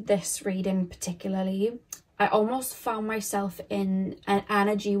into this reading particularly, I almost found myself in an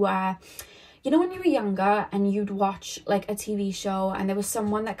energy where, you know, when you were younger and you'd watch like a TV show and there was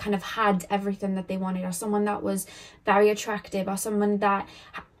someone that kind of had everything that they wanted, or someone that was very attractive, or someone that,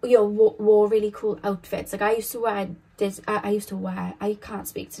 you know, wore really cool outfits. Like I used to wear I can't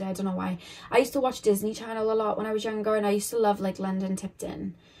speak today, I don't know why. I used to watch Disney Channel a lot when I was younger, and I used to love like London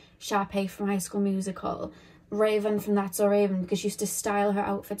Tipton, Sharpay from High School Musical, Raven from That's So Raven, because she used to style her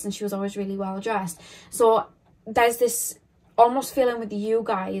outfits and she was always really well dressed. So there's this almost feeling with you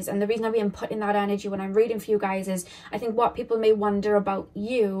guys, and the reason I'm being put in that energy when I'm reading for you guys is I think what people may wonder about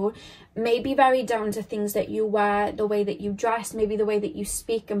you may be very down to things that you wear, the way that you dress, maybe the way that you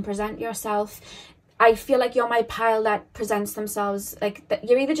speak and present yourself. I feel like you're my pile that presents themselves like that.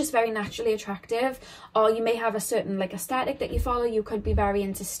 You're either just very naturally attractive, or you may have a certain like aesthetic that you follow. You could be very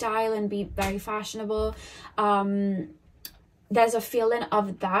into style and be very fashionable. there's a feeling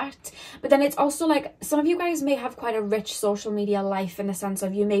of that. But then it's also like, some of you guys may have quite a rich social media life, in the sense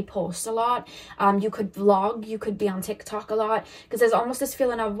of you may post a lot, you could vlog, you could be on TikTok a lot, because there's almost this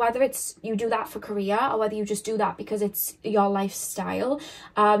feeling of whether it's you do that for career or whether you just do that because it's your lifestyle.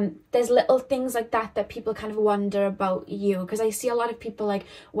 There's little things like that that people kind of wonder about you, because I see a lot of people like,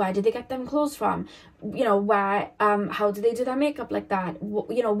 where did they get them clothes from? You know, where how do they do their makeup like that?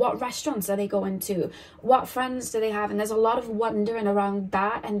 You know, what restaurants are they going to? What friends do they have? And there's a lot of wondering around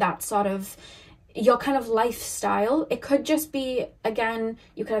that, and that sort of your kind of lifestyle. It could just be, again,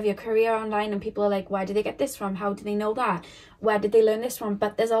 you could have your career online and people are like, where did they get this from? How do they know that? Where did they learn this from?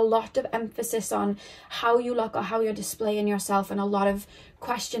 But there's a lot of emphasis on how you look or how you're displaying yourself, and a lot of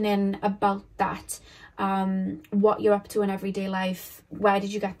questioning about that. What you're up to in everyday life. Where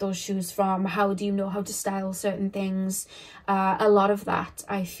did you get those shoes from? How do you know how to style certain things? A lot of that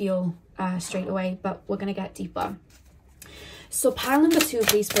I feel straight away, but we're going to get deeper. So pile number 2,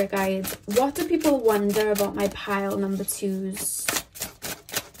 please, spirit guides. What do people wonder about my pile number 2s?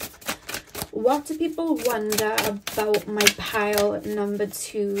 What do people wonder about my pile number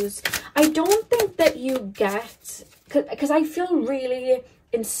 2s? I don't think that you get, because I feel really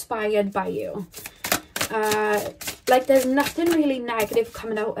inspired by you. Like there's nothing really negative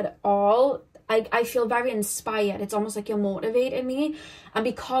coming out at all. I feel very inspired. It's almost like you're motivating me, and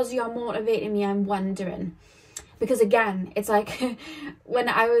because you're motivating me, I'm wondering. Because again, it's like when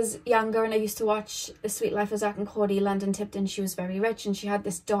I was younger and I used to watch The Sweet Life of Zack and Cody, London Tipton, she was very rich and she had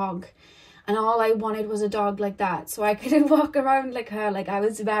this dog, and all I wanted was a dog like that, so I couldn't walk around like her. Like, I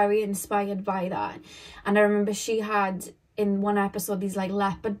was very inspired by that. And I remember she had, in one episode, these like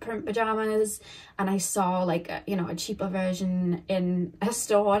leopard print pajamas, and I saw like you know, a cheaper version in a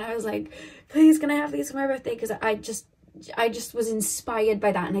store, and I was like, please, can I have these for my birthday? Because I just was inspired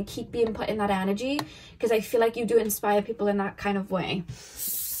by that, and I keep being put in that energy because I feel like you do inspire people in that kind of way.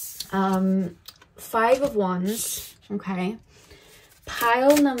 5 of Wands. Okay,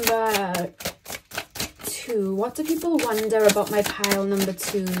 pile number 2. What do people wonder about my pile number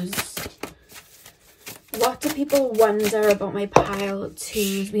 2s? What do people wonder about my pile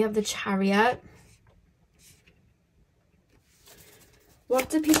 2s? We have the Chariot. What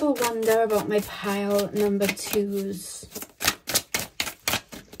do people wonder about my pile number 2s?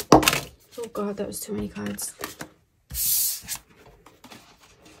 Oh God, that was too many cards.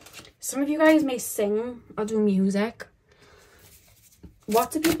 Some of you guys may sing or do music.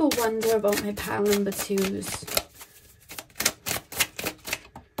 What do people wonder about my pile number 2s?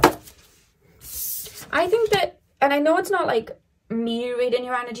 I think that, and I know it's not like me reading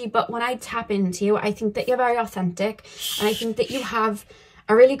your energy, but when I tap into you, I think that you're very authentic, and I think that you have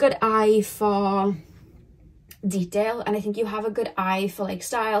a really good eye for detail, and I think you have a good eye for like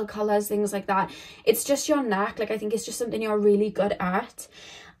style, colors, things like that. It's just your knack. Like, I think it's just something you're really good at,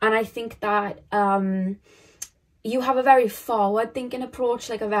 and I think that you have a very forward thinking approach,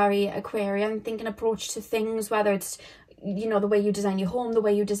 like a very Aquarian thinking approach to things, whether it's, you know, the way you design your home, the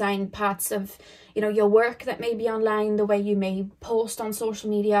way you design parts of, you know, your work that may be online, the way you may post on social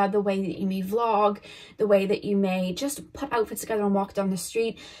media, the way that you may vlog, the way that you may just put outfits together and walk down the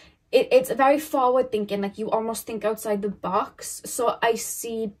street. It's a very forward thinking, like you almost think outside the box. So I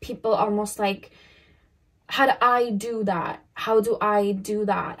see people almost like, how do I do that? How do I do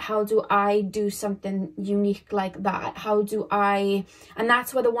that? How do I do something unique like that? How do I, and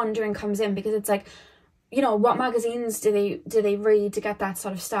that's where the wondering comes in, because it's like, you know, what magazines do they read to get that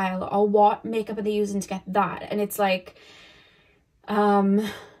sort of style, or what makeup are they using to get that? And it's like, yeah,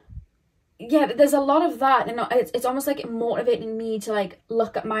 there's a lot of that, and it's almost like motivating me to like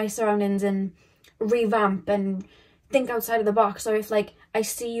look at my surroundings and revamp and think outside of the box. Or if like I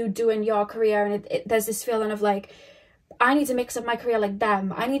see you doing your career and there's this feeling of like, I need to mix up my career like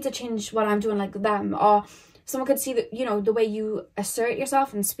them, I need to change what I'm doing like them, or someone could see that, you know, the way you assert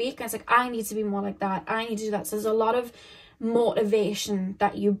yourself and speak, and it's like, I need to be more like that, I need to do that. So there's a lot of motivation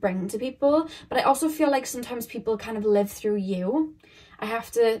that you bring to people, but I also feel like sometimes people kind of live through you. I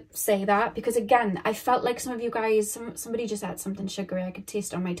have to say that, because again, I felt like some of you guys, somebody just had something sugary, I could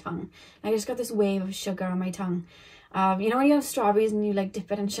taste it on my tongue. I just got this wave of sugar on my tongue. You know when you have strawberries and you like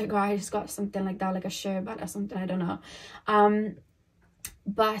dip it in sugar? I just got something like that, like a sherbet or something, I don't know.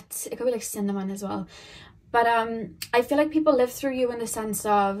 But it could be like cinnamon as well. But I feel like people live through you in the sense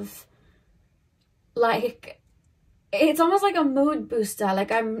of like, it's almost like a mood booster.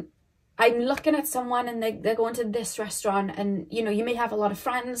 Like I'm looking at someone and they're going to this restaurant, and you know, you may have a lot of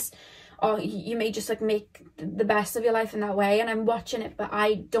friends, or you may just like make the best of your life in that way, and I'm watching it, but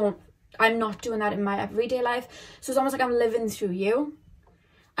I'm not doing that in my everyday life. So it's almost like I'm living through you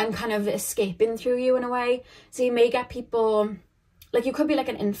and kind of escaping through you in a way. So you may get people like you could be like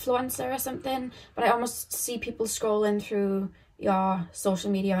an influencer or something, but I almost see people scrolling through your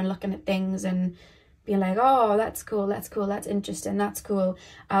social media and looking at things and being like, oh, that's cool, that's cool, that's interesting, that's cool,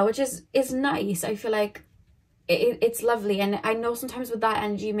 which is nice. I feel like it's lovely, and I know sometimes with that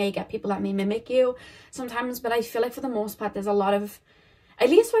energy you may get people that may mimic you sometimes, but I feel like for the most part there's a lot of, at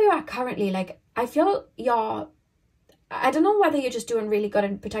least where you're at currently, like I feel I don't know whether you're just doing really good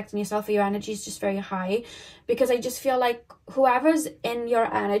and protecting yourself or your energy is just very high, because I just feel like whoever's in your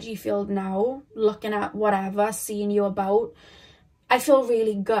energy field now, looking at whatever, seeing you about, I feel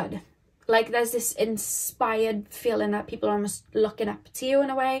really good. Like there's this inspired feeling that people are almost looking up to you in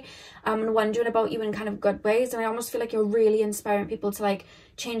a way, and wondering about you in kind of good ways. And I almost feel like you're really inspiring people to like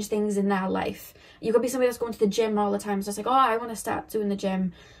change things in their life. You could be somebody that's going to the gym all the time, so it's like, oh, I want to start doing the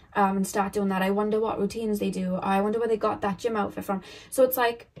gym. And start doing that. I wonder what routines they do. I wonder where they got that gym outfit from. So it's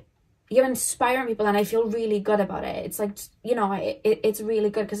like you're inspiring people, and I feel really good about it. It's like, you know, it's really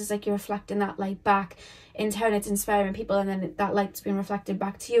good because it's like you're reflecting that light back in turn. It's inspiring people, and then that light's being reflected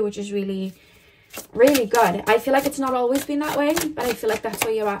back to you, which is really, really good. I feel like it's not always been that way, but I feel like that's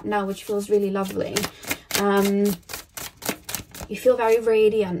where you're at now, which feels really lovely. You feel very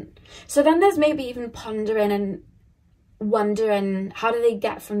radiant. So then there's maybe even pondering and wondering, how do they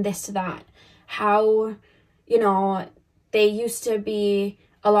get from this to that? How, you know, they used to be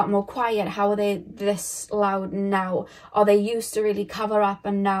a lot more quiet, how are they this loud now? Or they used to really cover up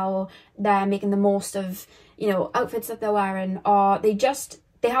and now they're making the most of, you know, outfits that they're wearing? Or they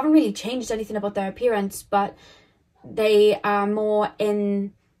haven't really changed anything about their appearance, but they are more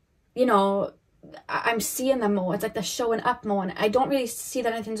in, you know, I'm seeing them more. It's like they're showing up more, and I don't really see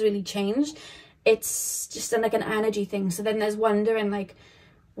that anything's really changed. It's just like an energy thing. So then there's wondering, like,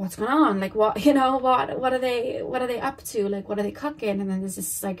 what's going on? Like, what, you know, what are they up to? Like, what are they cooking? And then there's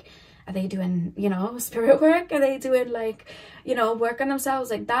this, like, are they doing, you know, spirit work? Are they doing, like, you know, work on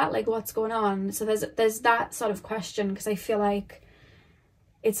themselves like that? Like, what's going on? So there's that sort of question, because I feel like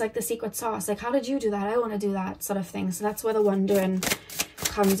it's like the secret sauce. Like, how did you do that? I want to do that sort of thing. So that's where the wondering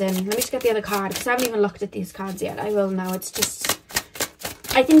comes in. Let me just get the other card, because I haven't even looked at these cards yet. I will now. It's just,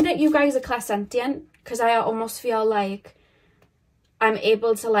 I think that you guys are clairsentient, because I almost feel like I'm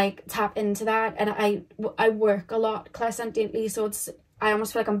able to like tap into that, and I work a lot clairsentiently, so I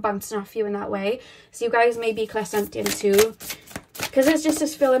almost feel like I'm bouncing off you in that way. So you guys may be clairsentient too, because it's just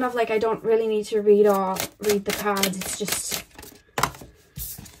this feeling of like I don't really need to read the cards. It's just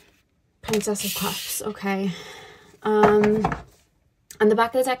Princess of Cups. Okay. On the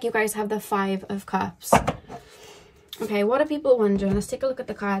back of the deck you guys have the 5 of Cups. Okay, what are people wondering? Let's take a look at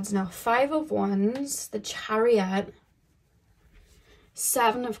the cards now. 5 of Wands, the Chariot,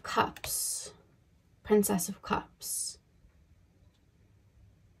 7 of Cups, Princess of Cups.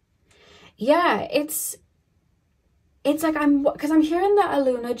 Yeah, it's like because I'm hearing that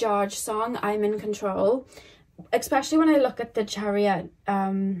Aluna George song, I'm in Control, especially when I look at the Chariot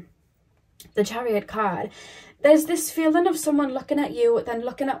card. There's this feeling of someone looking at you, then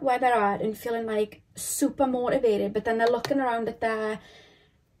looking at where they're at and feeling like super motivated, but then they're looking around at their,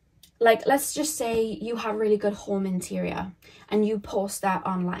 like, let's just say you have really good home interior and you post that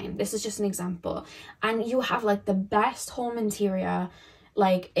online. This is just an example. And you have like the best home interior,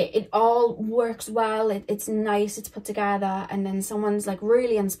 like it all works well, it's nice, it's put together, and then someone's like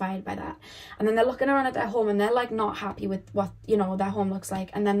really inspired by that. And then they're looking around at their home and they're like not happy with what, you know, their home looks like.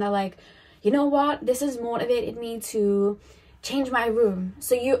 And then they're like, you know what, this has motivated me to change my room.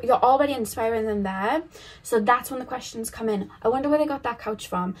 So you're already inspiring them there. So that's when the questions come in. I wonder where they got that couch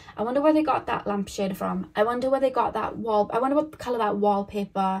from. I wonder where they got that lampshade from. I wonder where they got that wall. I wonder what color that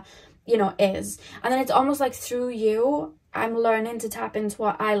wallpaper, you know, is. And then it's almost like through you, I'm learning to tap into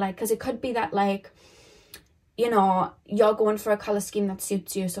what I like. Because it could be that, like, you know, you're going for a color scheme that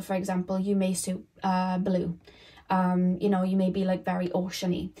suits you. So for example, you may suit blue. You know, you may be like very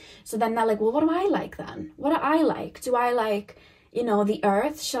oceany. So then they're like, well, what do I like then? What do I like? Do I like, you know, the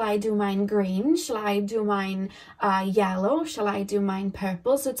earth? Shall I do mine green? Shall I do mine yellow? Shall I do mine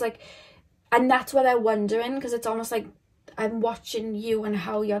purple? So it's like, and that's where they're wondering, because it's almost like I'm watching you and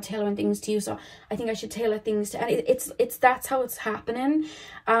how you're tailoring things to you. So I think I should tailor things to, and it's that's how it's happening.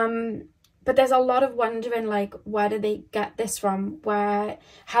 But there's a lot of wondering, like, where did they get this from?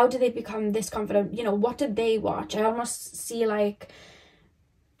 How did they become this confident? You know, what did they watch? I almost see, like,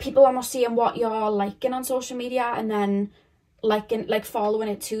 people almost seeing what you're liking on social media and then liking, like, following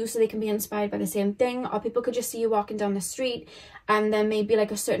it too, so they can be inspired by the same thing. Or people could just see you walking down the street and there may be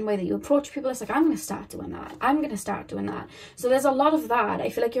like a certain way that you approach people. It's like, I'm going to start doing that. I'm going to start doing that. So there's a lot of that. I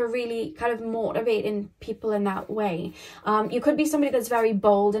feel like you're really kind of motivating people in that way. You could be somebody that's very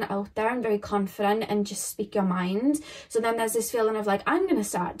bold and out there and very confident and just speak your mind. So then there's this feeling of like, I'm going to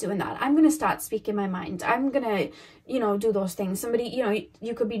start doing that. I'm going to start speaking my mind. I'm going to, you know, do those things. Somebody, you know,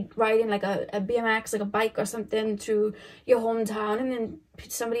 you could be riding like a BMX, like a bike or something through your hometown, and then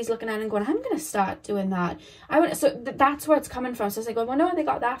somebody's looking at it and going, I'm going to start doing that. That's where it's coming from. So it's like, I wonder where they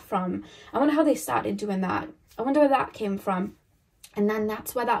got that from. I wonder how they started doing that. I wonder where that came from. And then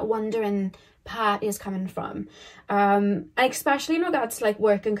that's where that wondering part is coming from. And especially in regards to like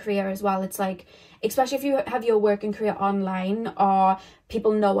work and career as well. It's like, especially if you have your work and career online, or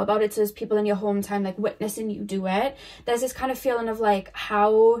people know about it, so there's people in your hometown like witnessing you do it, there's this kind of feeling of like,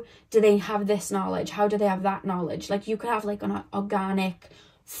 how do they have this knowledge? How do they have that knowledge? Like, you could have like an organic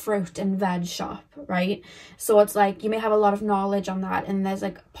fruit and veg shop, right? So it's like, you may have a lot of knowledge on that, and there's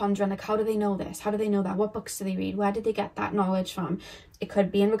like pondering like, how do they know this? How do they know that? What books do they read? Where did they get that knowledge from? It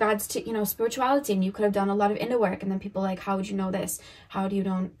could be in regards to, you know, spirituality, and you could have done a lot of inner work, and then people like, how would you know this? How do you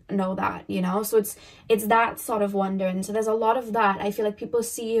don't know that? You know, so it's that sort of wondering. So there's a lot of that. I feel like people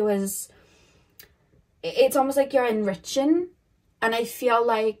see you as, it's almost like you're enriching, and I feel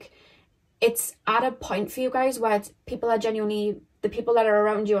like it's at a point for you guys where people are genuinely, the people that are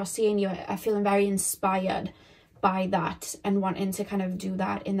around you are seeing you are feeling very inspired by that and wanting to kind of do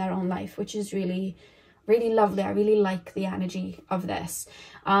that in their own life, which is really, really lovely. I really like the energy of this.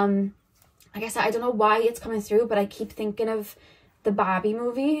 Like I said, I don't know why it's coming through, but I keep thinking of the Barbie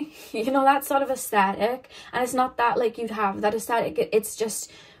movie, you know, that sort of aesthetic. And it's not that like you'd have that aesthetic, it's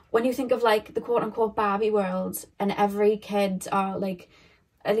just when you think of like the quote unquote Barbie world, and every kid like,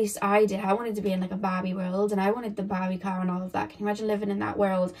 at least I did, I wanted to be in like a Barbie world, and I wanted the Barbie car and all of that. Can you imagine living in that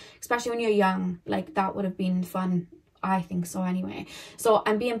world, especially when you're young? Like, that would have been fun. I think so anyway. So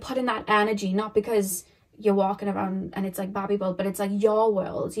I'm being put in that energy, not because you're walking around and it's like Barbie world, but it's like your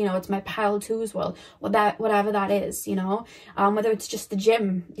world, you know, it's my pile two's world, whatever that is, you know, whether it's just the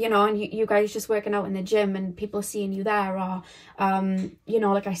gym, you know, and you guys just working out in the gym and people seeing you there, or you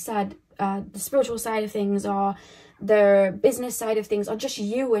know, like I said, the spiritual side of things, or the business side of things, or just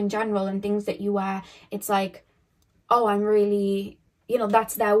you in general and things that you wear. It's like, oh, I'm really, you know,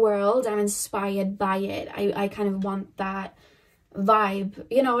 that's their world, I'm inspired by it. I kind of want that vibe,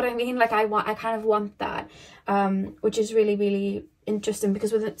 you know what I mean? Like, I kind of want that, which is really, really interesting,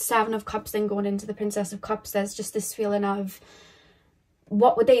 because with the Seven of Cups then going into the Princess of Cups, there's just this feeling of,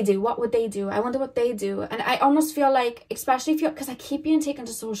 what would they do? What would they do? I wonder what they do. And I almost feel like, especially if you're, because I keep being taken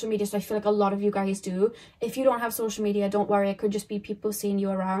to social media, so I feel like a lot of you guys do. If you don't have social media, don't worry, it could just be people seeing you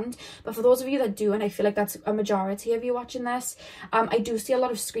around. But for those of you that do, and I feel like that's a majority of you watching this, I do see a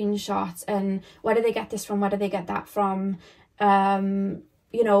lot of screenshots, and where did they get this from? Where did they get that from?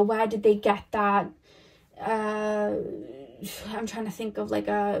 You know, where did they get that? I'm trying to think of like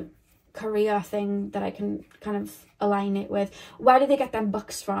a career thing that I can kind of align it with. Where do they get them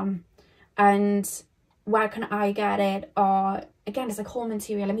books from, and where can I get it? Or again, it's like home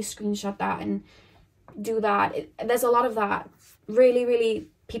material, let me screenshot that and do that. There's a lot of that, really, really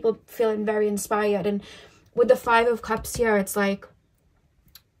people feeling very inspired. And with the Five of Cups here, it's like,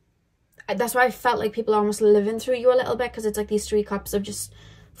 that's why I felt like people are almost living through you a little bit, because it's like these three cups have just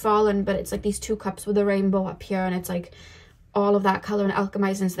fallen, but it's like these two cups with a rainbow up here, and it's like all of that color and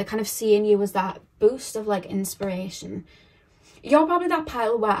alchemizing. So they're kind of seeing you as that boost of like inspiration. You're probably that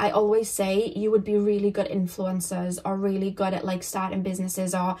pile where I always say you would be really good influencers, or really good at like starting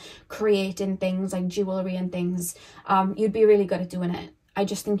businesses or creating things like jewelry and things. You'd be really good at doing it. I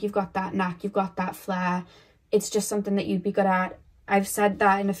just think you've got that knack, you've got that flair. It's just something that you'd be good at. I've said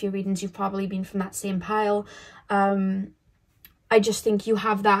that in a few readings, you've probably been from that same pile. I just think you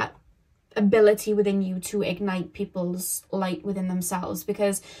have that ability within you to ignite people's light within themselves,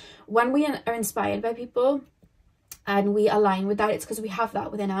 because when we are inspired by people and we align with that, it's because we have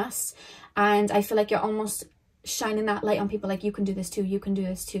that within us. And I feel like you're almost shining that light on people, like, you can do this too, you can do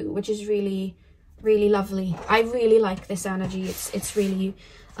this too, which is really, really lovely. I really like this energy. It's really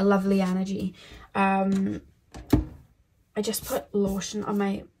a lovely energy. I just put lotion on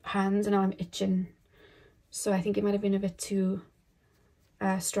my hands and now I'm itching, so I think it might have been a bit too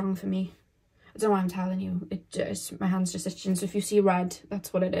strong for me. I don't know why I'm telling you, my hand's just itching. So if you see red,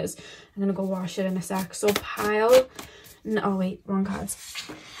 that's what it is. I'm gonna go wash it in a sec. So pile, no, oh wait, wrong cards.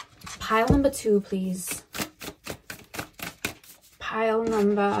 Pile number 2, please. Pile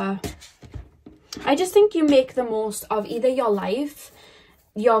number, I just think you make the most of either your life,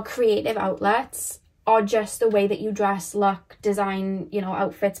 your creative outlets, or just the way that you dress, look, design, you know,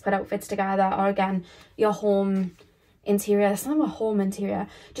 outfits, put outfits together, or again, your home, interior, something with home interior,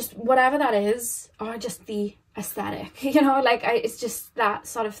 just whatever that is, or just the aesthetic, you know, like it's just that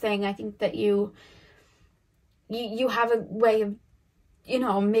sort of thing. I think that you have a way of, you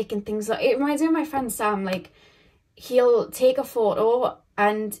know, making things like, it reminds me of my friend Sam. Like, he'll take a photo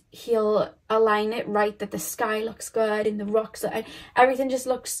and he'll align it right, that the sky looks good and the rocks, and everything just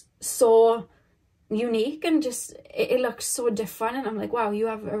looks so unique, and just it looks so different. And I'm like, wow, you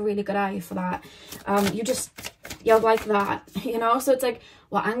have a really good eye for that. You're like that, you know. So it's like,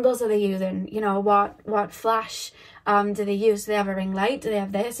 what angles are they using, you know, what flash do they use? Do they have a ring light? Do they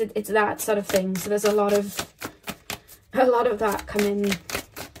have this? It's that sort of thing. So there's a lot of that coming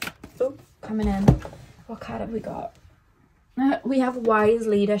in. What card have we got? We have Wise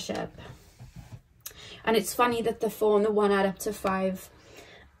Leadership. And it's funny that the 4 and the 1 add up to 5.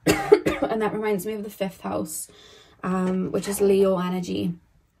 And that reminds me of the 5th house, which is Leo energy.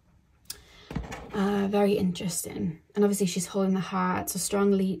 Very interesting. And obviously she's holding the heart, so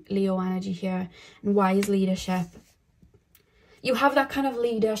strong Leo energy here. And Wise Leadership. You have that kind of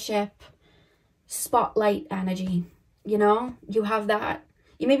leadership spotlight energy, you know. You have that.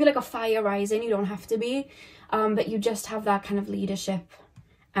 You may be like a fire rising, you don't have to be, but you just have that kind of leadership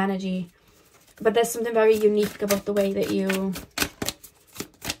energy. But there's something very unique about the way that you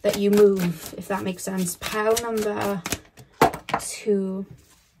move, if that makes sense. Pile number 2,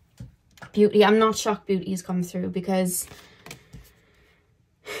 Beauty. I'm not shocked Beauty's come through, because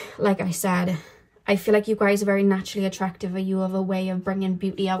like I said, I feel like you guys are very naturally attractive, or you have a way of bringing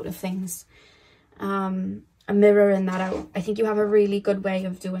beauty out of things, and mirroring that out. I think you have a really good way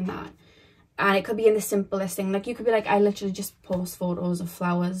of doing that. And it could be in the simplest thing. Like, you could be like, I literally just post photos of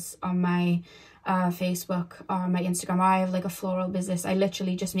flowers on my Facebook or my Instagram. I have like a floral business. I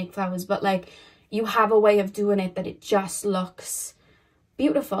literally just make flowers. But like, you have a way of doing it that it just looks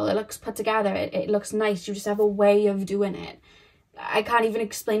beautiful. It looks put together. It looks nice. You just have a way of doing it. I can't even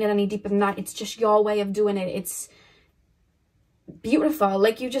explain it any deeper than that. It's just your way of doing it. It's beautiful.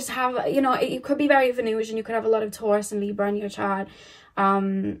 Like, you just have, you know, it could be very Venusian. You could have a lot of Taurus and Libra in your chart.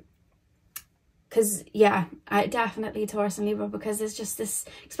 Because, yeah, I definitely Taurus and Libra, because there's just this,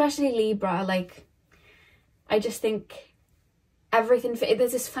 especially Libra, like, I just think everything,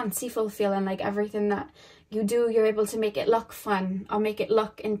 there's this fanciful feeling, like everything that you do, you're able to make it look fun or make it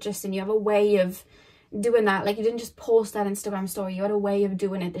look interesting. You have a way of doing that. Like, you didn't just post that Instagram story. You had a way of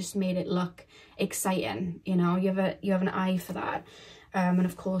doing it that just made it look exciting, you know. You have an eye for that. And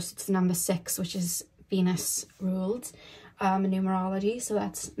of course, it's number 6, which is Venus ruled. Numerology, so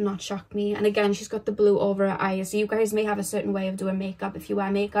that's not shocked me. And again, she's got the blue over her eyes, so you guys may have a certain way of doing makeup if you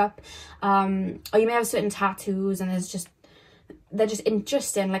wear makeup, or you may have certain tattoos, and they're just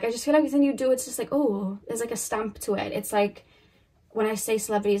interesting. Like, I just feel like everything you do, it's just like, oh, there's like a stamp to it. It's like when I say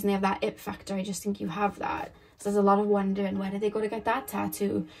celebrities and they have that it factor, I just think you have that. So there's a lot of wondering, where did they go to get that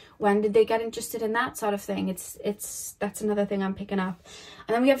tattoo? When did they get interested in that sort of thing? That's another thing I'm picking up.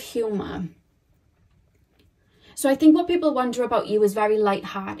 And then we have humor. So I think what people wonder about you is very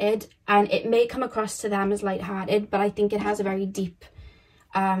light-hearted, and it may come across to them as light-hearted, but I think it has a very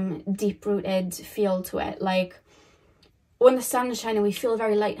deep-rooted feel to it. Like, when the sun is shining, we feel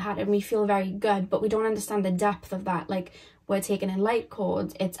very light-hearted and we feel very good, but we don't understand the depth of that. Like, we're taking in light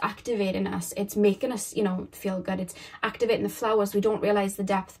codes, it's activating us, it's making us, you know, feel good, it's activating the flowers. We don't realize the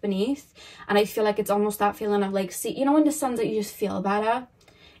depth beneath. And I feel like it's almost that feeling of like, see, you know, when the sun's out, you just feel better.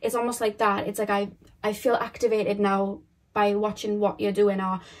 It's almost like that. It's like I feel activated now by watching what you're doing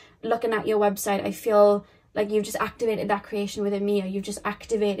or looking at your website. I feel like you've just activated that creation within me, or you've just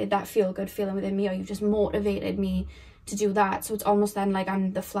activated that feel-good feeling within me, or you've just motivated me to do that. So it's almost then like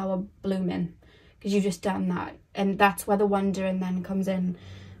I'm the flower blooming, because you've just done that. And that's where the wondering then comes in,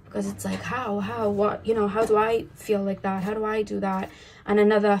 because it's like, what, you know, how do I feel like that? How do I do that? And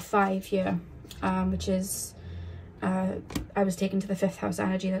another 5 here, which is... I was taken to the 5th house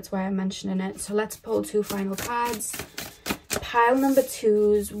energy, that's why I'm mentioning it. So let's pull 2 final cards. Pile number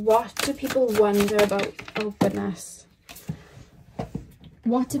 2s. What do people wonder about? Oh goodness.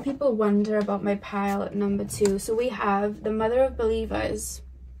 What do people wonder about my pile at number 2? So we have the Mother of Believers.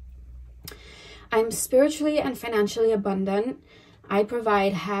 I'm spiritually and financially abundant. I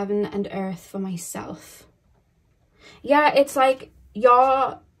provide heaven and earth for myself. Yeah, it's like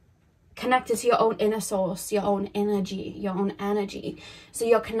you're connected to your own inner source, your own energy. So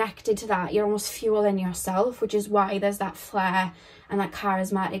you're connected to that. You're almost fueling yourself, which is why there's that flair and that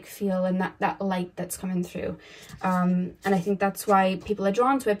charismatic feel and that light that's coming through. And I think that's why people are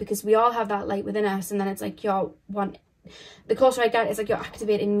drawn to it, because we all have that light within us. And then it's like the closer I get, it's like you're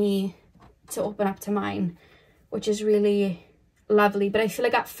activating me to open up to mine, which is really lovely. But I feel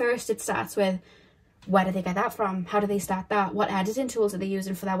like at first it starts with, Where do they get that from? How do they start that? What editing tools are they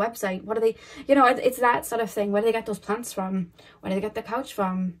using for their website? What are they, you know, it's that sort of thing. Where do they get those plants from? Where do they get the couch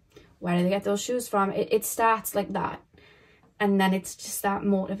from? Where do they get those shoes from? It starts like that. And then it's just that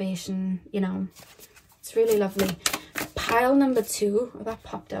motivation, you know. It's really lovely. Pile number 2. Oh, that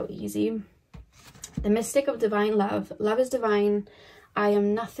popped out easy. The mystic of divine love. Love is divine. I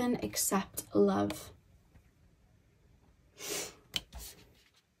am nothing except love.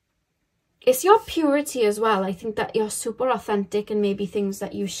 It's your purity as well. I think that you're super authentic, and maybe things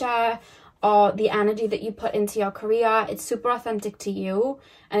that you share or the energy that you put into your career, it's super authentic to you,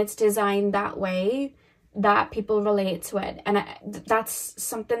 and it's designed that way that people relate to it. And that's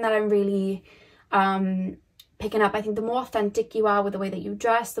something that I'm really picking up. I think the more authentic you are with the way that you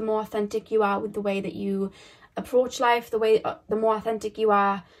dress, the more authentic you are with the way that you approach life, the more authentic you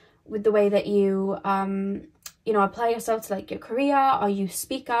are with the way that you you know, apply yourself to like your career, or you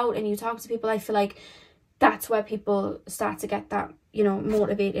speak out and you talk to people. I feel like that's where people start to get that, you know,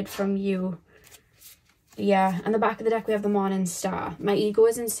 motivated from you. Yeah, and the back of the deck we have the morning star. My ego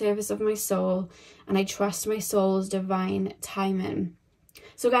is in service of my soul, and I trust my soul's divine timing.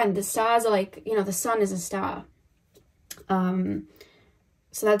 So again, the stars are like, you know, the sun is a star.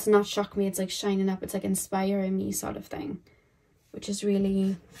 So that's not shock me. It's like shining up. It's like inspiring me sort of thing, which is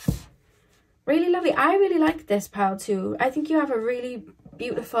really, really lovely. I really like this pile too. I think you have a really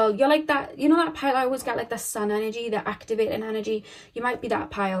beautiful, you're like that, you know, that pile I always get like the sun energy, the activating energy. You might be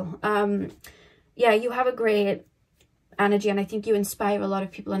that pile. Yeah, you have a great energy, and I think you inspire a lot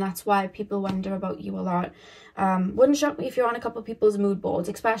of people, and that's why people wonder about you a lot. Wouldn't shock me if you're on a couple of people's mood boards,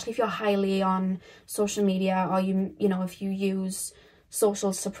 especially if you're highly on social media, or you know, if you use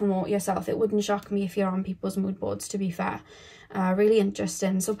socials to promote yourself. It wouldn't shock me if you're on people's mood boards, to be fair. Really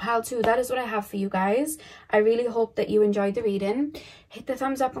interesting. So pile 2, that is what I have for you guys. I really hope that you enjoyed the reading. Hit the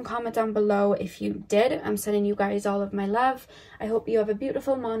thumbs up and comment down below if you did. I'm sending you guys all of my love. I hope you have a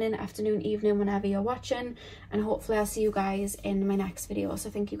beautiful morning, afternoon, evening, whenever you're watching, and hopefully I'll see you guys in my next video. So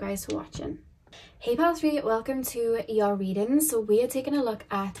thank you guys for watching. Hey pile 3, welcome to your reading. So we are taking a look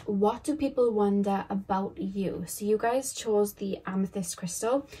at what do people wonder about you. So you guys chose the amethyst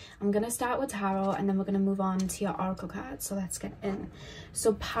crystal. I'm going to start with tarot, and then we're going to move on to your oracle cards. So let's get in.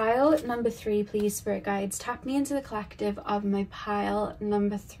 So pile number 3, please, spirit guides, tap me into the collective of my pile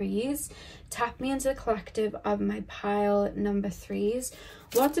number 3s. Tap me into the collective of my pile number 3s.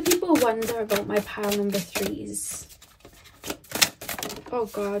 What do people wonder about my pile number 3s? Oh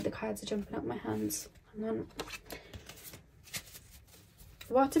god, the cards are jumping out my hands. Hang on.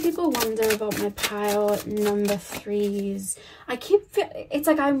 What do people wonder about my pile number 3s? It's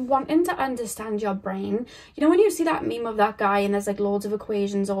like I'm wanting to understand your brain. You know when you see that meme of that guy and there's like loads of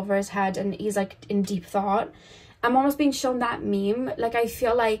equations over his head and he's like in deep thought? I'm almost being shown that meme. Like I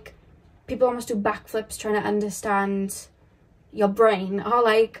feel like people almost do backflips trying to understand your brain. Or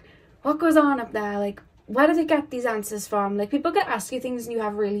like, what goes on up there? Like, where do they get these answers from? Like people get ask you things and you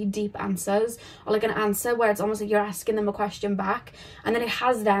have really deep answers, or like an answer where it's almost like you're asking them a question back, and then it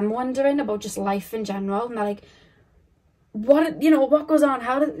has them wondering about just life in general, and they're like, what, you know, what goes on?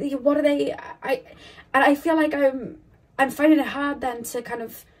 What are they? And I feel like I'm finding it hard then to kind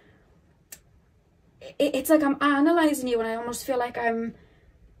of, it's like I'm analysing you, and I almost feel like I'm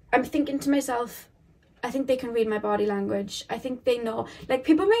thinking to myself, I think they can read my body language. I think they know. Like,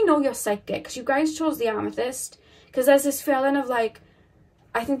 people may know you're psychic, because you guys chose the amethyst. Because there's this feeling of, like,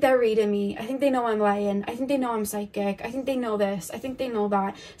 I think they're reading me. I think they know I'm lying. I think they know I'm psychic. I think they know this. I think they know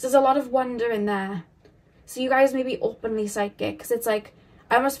that. So there's a lot of wonder in there. So you guys may be openly psychic. Because it's like,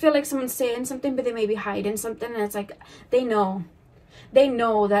 I almost feel like someone's saying something, but they may be hiding something. And it's like, they know. They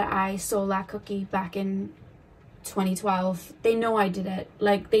know that I stole that cookie back in 2012. They know I did it.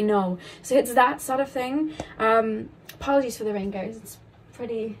 Like, they know. So it's that sort of thing. Apologies for the rain, guys. It's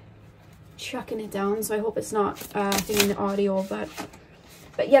pretty chucking it down, so I hope it's not thing in the audio, but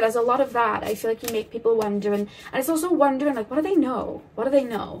yeah, there's a lot of that. I feel like you make people wonder, and it's also wondering, like, what do they know? What do they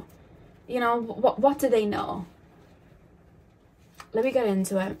know? You know, what do they know? Let me get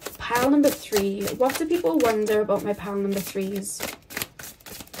into it. Pile number 3. What do people wonder about my pile number 3s?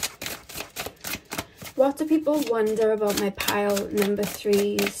 What do people wonder about my pile number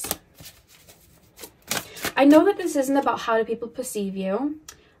 3s? I know that this isn't about how do people perceive you,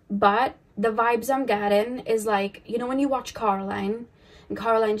 but the vibes I'm getting is like, you know when you watch Coraline, and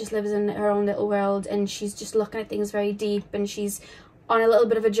Coraline just lives in her own little world, and she's just looking at things very deep, and she's on a little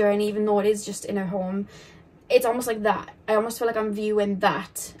bit of a journey, even though it is just in her home. It's almost like that. I almost feel like I'm viewing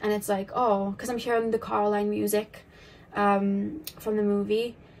that, and it's like, oh, because I'm hearing the Coraline music from the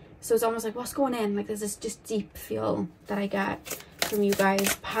movie. So it's almost like, what's going in? Like, there's this just deep feel that I get from you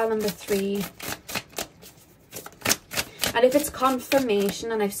guys. Pile number 3. And if it's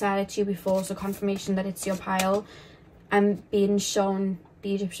confirmation, and I've said it to you before, so confirmation that it's your pile, I'm being shown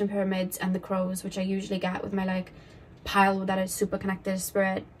the Egyptian pyramids and the crows, which I usually get with my like pile that is super connected to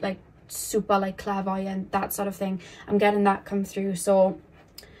spirit, like super like clairvoyant, that sort of thing. I'm getting that come through. So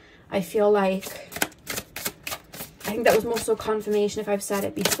I feel like, I think that was more so confirmation if I've said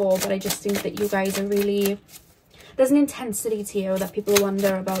it before, but I just think that you guys are really, there's an intensity to you that people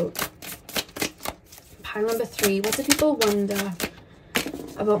wonder about. Pile number 3. What do people wonder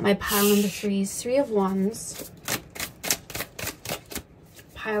about my pile number 3s? 3 of Wands.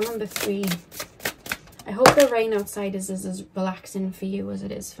 Pile number 3. I hope the rain outside is as relaxing for you as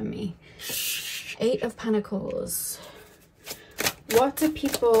it is for me. 8 of Pentacles. What do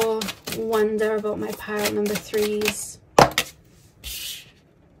people wonder about my pile number 3s?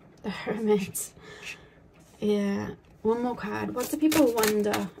 The Hermit. Yeah. One more card. What do people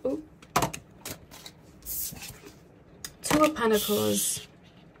wonder? Ooh. 2 of Pentacles.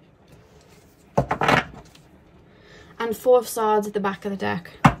 And 4 of Swords at the back of the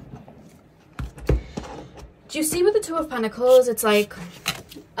deck. Do you see with the 2 of Pentacles, it's like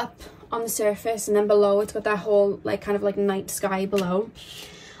up on the surface, and then below it's got that whole like kind of like night sky below.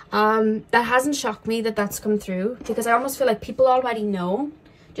 That hasn't shocked me that that's come through, because I almost feel like people already know,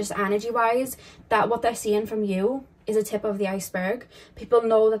 just energy wise, that what they're seeing from you is a tip of the iceberg. People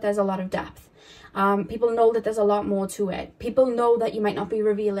know that there's a lot of depth. People know that there's a lot more to it. People know that you might not be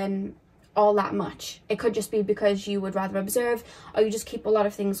revealing all that much. It could just be because you would rather observe, or you just keep a lot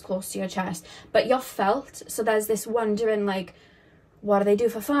of things close to your chest, but you're felt. So there's this wondering, like, what do they do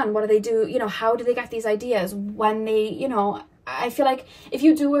for fun? What do they do? You know, how do they get these ideas when they, you know, I feel like if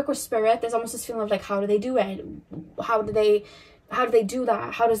you do work with spirit, there's almost this feeling of like, how do they do it? How do they do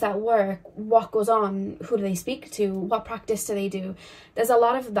that? How does that work? What goes on? Who do they speak to? What practice do they do? There's a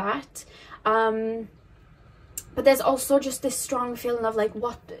lot of that. But there's also just this strong feeling of like,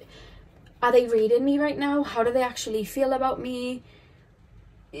 what are they reading me right now? How do they actually feel about me?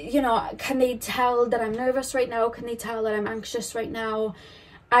 You know, can they tell that I'm nervous right now? Can they tell that I'm anxious right now?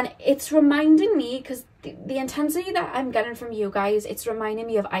 And it's reminding me, because the intensity that I'm getting from you guys, it's reminding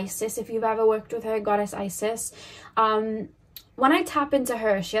me of Isis. If you've ever worked with her, goddess Isis. When I tap into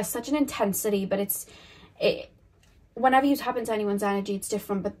her, she has such an intensity, but whenever you tap into anyone's energy, it's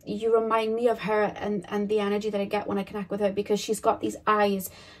different, but you remind me of her and the energy that I get when I connect with her, because she's got these eyes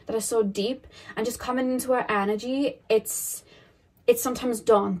that are so deep, and just coming into her energy, it's sometimes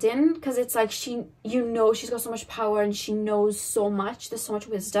daunting, because it's like you know she's got so much power and she knows so much, there's so much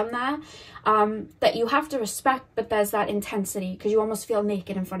wisdom there, that you have to respect, but there's that intensity because you almost feel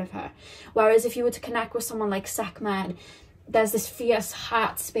naked in front of her. Whereas if you were to connect with someone like Sekhmet, there's this fierce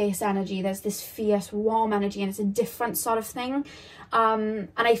heart space energy, there's this fierce warm energy, and it's a different sort of thing. And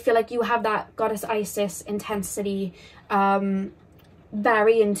I feel like you have that goddess Isis intensity,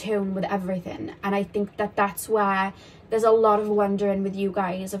 very in tune with everything. And I think that that's where there's a lot of wondering with you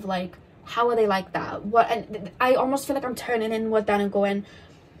guys of like, how are they like that? And I almost feel like I'm turning inward then and going,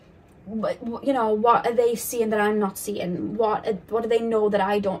 you know, what are they seeing that I'm not seeing? What do they know that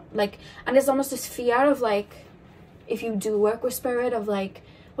I don't like? And there's almost this fear of like, if you do work with spirit, of like,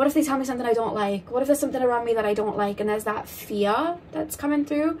 what if they tell me something I don't like? What if there's something around me that I don't like? And there's that fear that's coming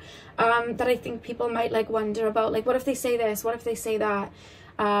through, that I think people might like wonder about, like, what if they say this? What if they say that?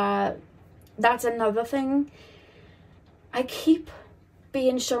 That's another thing. I keep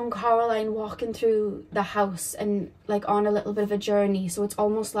being shown Caroline walking through the house and like on a little bit of a journey. So it's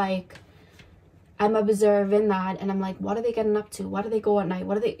almost like I'm observing that, and I'm like, what are they getting up to? What do they go at night?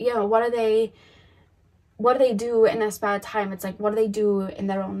 What are they, you know, what do they do in their spare time? It's like, what do they do in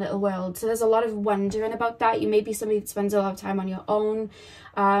their own little world? So there's a lot of wondering about that. You may be somebody that spends a lot of time on your own.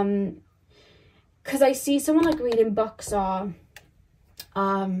 Because I see someone like reading books, or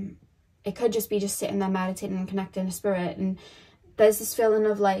it could just be just sitting there meditating and connecting to spirit. And there's this feeling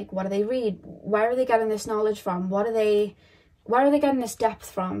of like, what do they read? Where are they getting this knowledge from? Where are they getting this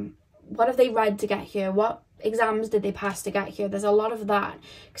depth from? What have they read to get here? What exams did they pass to get here? There's a lot of that,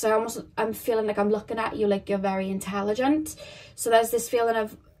 because I'm feeling like I'm looking at you like you're very intelligent. So there's this feeling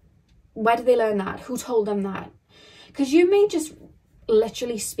of, where did they learn that? Who told them that? Because you may just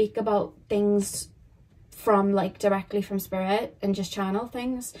literally speak about things from like directly from spirit and just channel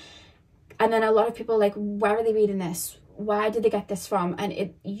things, and then a lot of people are like, where are they reading this? Where did they get this from?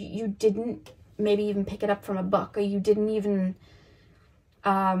 And you didn't maybe even pick it up from a book, or you didn't even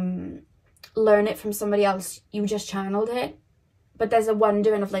learn it from somebody else, you just channeled it. But there's a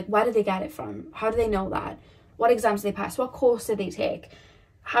wondering of like, where did they get it from? How do they know that? What exams did they pass? What course did they take?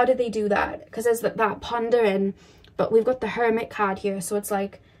 How did they do that? Because there's that pondering. But we've got the Hermit card here, so it's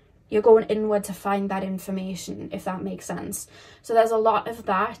like, You're going inward to find that information, if that makes sense. So there's a lot of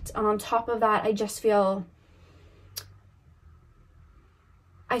that. And on top of that, I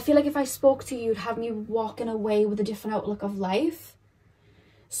feel like if I spoke to you, you'd have me walking away with a different outlook of life.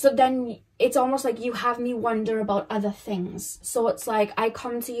 So then it's almost like you have me wonder about other things. So it's like I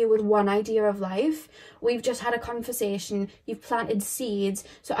come to you with one idea of life. We've just had a conversation. You've planted seeds.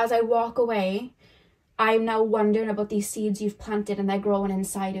 So as I walk away, I'm now wondering about these seeds you've planted and they're growing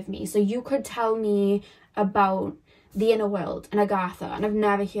inside of me. So you could tell me about the inner world and Agatha, and I've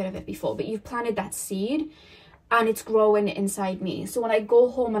never heard of it before, but you've planted that seed and it's growing inside me. So when I go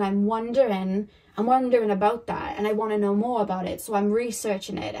home and I'm wondering about that and I want to know more about it, so I'm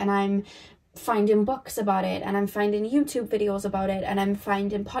researching it and I'm finding books about it and I'm finding YouTube videos about it and I'm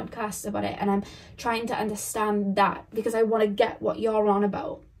finding podcasts about it and I'm trying to understand that because I want to get what you're on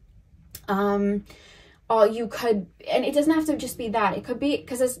about. Or you could, and it doesn't have to just be that, it could be,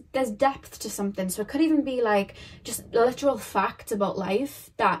 because there's depth to something, so it could even be like just literal facts about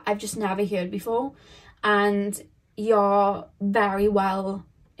life that I've just never heard before, and you're very well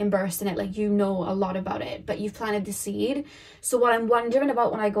immersed in it, like you know a lot about it, but you've planted the seed. So what I'm wondering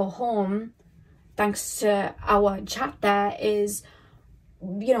about when I go home, thanks to our chat there, is,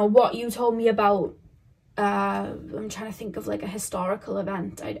 you know, what you told me about, I'm trying to think of like a historical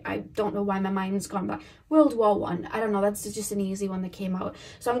event. I don't know why my mind's gone back. World War One. I don't know, that's just an easy one that came out.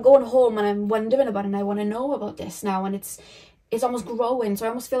 So I'm going home and I'm wondering about it and I want to know about this now, and it's almost growing. So I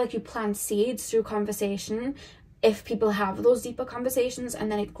almost feel like you plant seeds through conversation if people have those deeper conversations,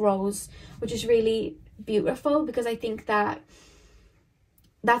 and then it grows, which is really beautiful, because I think that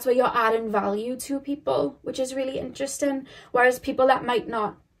that's where you're adding value to people, which is really interesting. Whereas people that might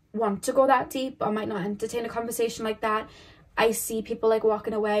not want to go that deep or might not entertain a conversation like that, I see people like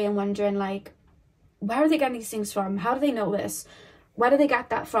walking away and wondering like, where are they getting these things from? How do they know this? Where do they get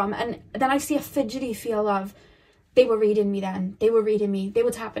that from? And then I see a fidgety feel of, they were reading me then, they were reading me, they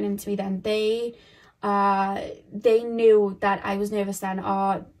were tapping into me then, they knew that I was nervous then,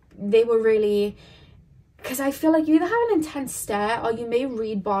 or they were really, because I feel like you either have an intense stare or you may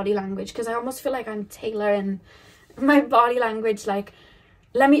read body language, because I almost feel like I'm tailoring my body language, like,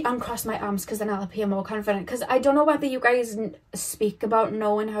 let me uncross my arms because then I'll appear more confident. Because I don't know whether you guys speak about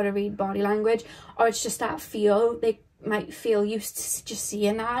knowing how to read body language, or it's just that feel, they might feel used to just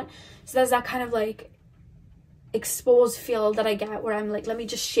seeing that. So there's that kind of like exposed feel that I get where I'm like, let me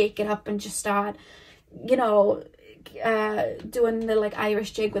just shake it up and just start, you know, doing the like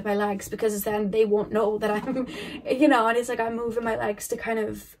Irish jig with my legs, because then they won't know that I'm, you know, and it's like I'm moving my legs to kind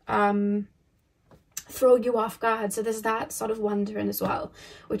of throw you off guard. So there's that sort of wondering as well,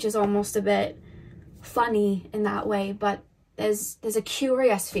 which is almost a bit funny in that way, but there's a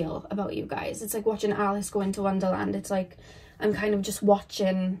curious feel about you guys. It's like watching Alice go into Wonderland. It's like I'm kind of just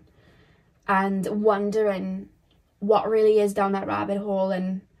watching and wondering what really is down that rabbit hole,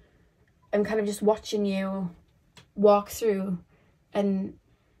 and I'm kind of just watching you walk through, and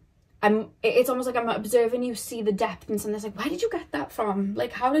it's almost like I'm observing you see the depth in something. It's like, where did you get that from?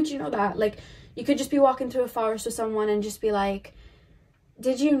 Like, how did you know that? Like, you could just be walking through a forest with someone and just be like,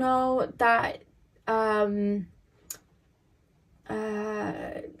 did you know that, let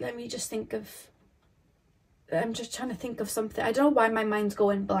me just think of, I'm just trying to think of something. I don't know why my mind's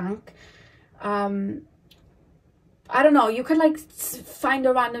going blank. I don't know, you could like find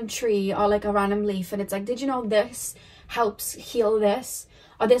a random tree or like a random leaf, and it's like, did you know this helps heal this,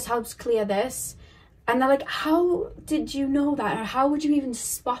 or this helps clear this? And they're like, how did you know that? Or how would you even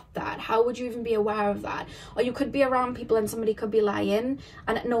spot that? How would you even be aware of that? Or you could be around people and somebody could be lying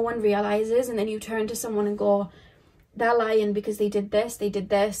and no one realizes, and then you turn to someone and go, they're lying because they did this,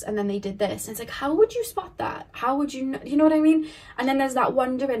 and then they did this. And it's like, how would you spot that? How would you know? You know what I mean? And then there's that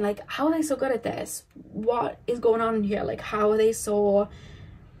wondering, like, how are they so good at this? What is going on here? Like, how are they so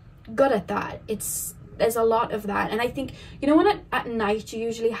good at that? There's a lot of that. And I think, you know, when at night you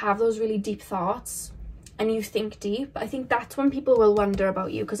usually have those really deep thoughts and you think deep, I think that's when people will wonder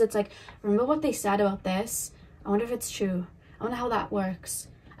about you, because it's like, remember what they said about this? I wonder if it's true. I wonder how that works.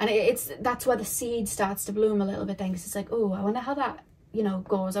 And that's where the seed starts to bloom a little bit then, because it's like, oh, I wonder how that, you know,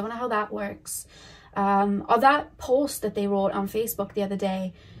 goes. I wonder how that works. Or that post that they wrote on Facebook the other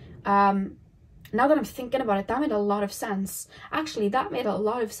day, now that I'm thinking about it, that made a lot of sense. Actually, that made a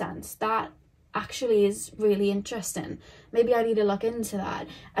lot of sense. That actually is really interesting. Maybe I need to look into that.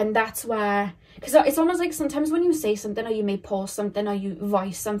 And that's where, because it's almost like sometimes when you say something, or you may post something, or you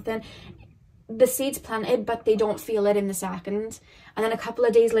voice something, the seed's planted, but they don't feel it in the second. And then a couple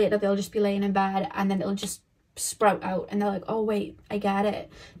of days later, they'll just be laying in bed, and then it'll just sprout out, and they're like, oh wait, I get it.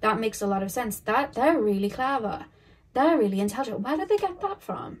 That makes a lot of sense. They're really clever. They're really intelligent. Where did they get that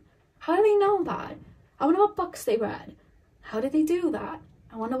from? How do they know that? I wonder what books they read. How did they do that?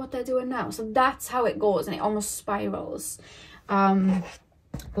 I wonder what they're doing now. So that's how it goes, and it almost spirals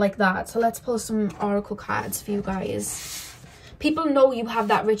like that. So let's pull some oracle cards for you guys. People know you have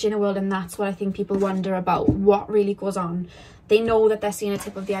that rich inner world, and that's what I think people wonder about, what really goes on. They know that they're seeing a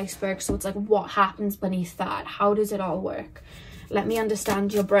tip of the iceberg, so it's like, what happens beneath that? How does it all work? Let me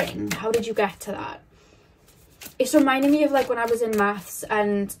understand your brain. How did you get to that? It's reminding me of like when I was in maths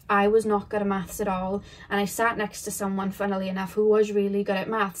and I was not good at maths at all, and I sat next to someone, funnily enough, who was really good at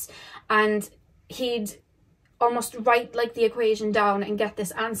maths, and he'd almost write like the equation down and get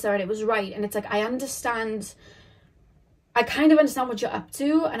this answer, and it was right. And it's like, I kind of understand what you're up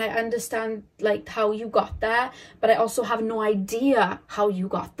to, and I understand like how you got there, but I also have no idea how you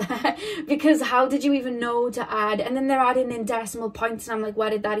got there because how did you even know to add? And then they're adding in decimal points, and I'm like, where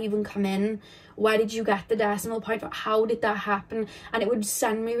did that even come in? Where did you get the decimal point? How did that happen? And it would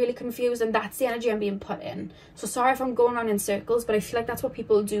send me really confused, and that's the energy I'm being put in. So sorry if I'm going around in circles, but I feel like that's what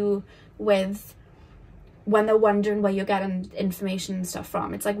people do with when they're wondering where you're getting information and stuff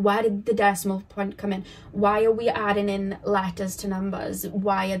from. It's like, where did the decimal point come in? Why are we adding in letters to numbers?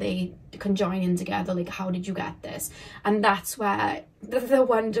 Why are they conjoining together? Like, how did you get this? And that's where the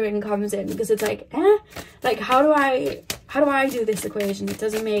wondering comes in, because it's like, like, how do I do this equation? It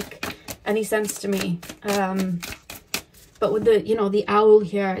doesn't make any sense to me. But with the, you know, the owl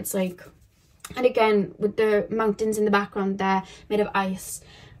here, it's like, and again with the mountains in the background, they're made of ice.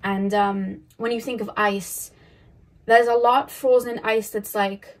 And when you think of ice, there's a lot frozen in ice that's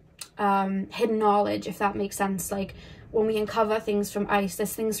like hidden knowledge, if that makes sense. Like when we uncover things from ice,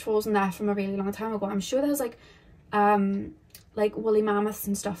 there's things frozen there from a really long time ago. I'm sure there's like woolly mammoths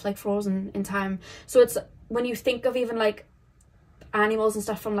and stuff like frozen in time. So it's, when you think of even like animals and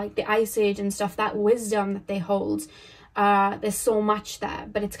stuff from like the Ice Age and stuff, that wisdom that they hold, there's so much there,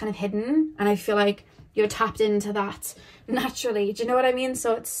 but it's kind of hidden, and I feel like you're tapped into that naturally. Do you know what I mean?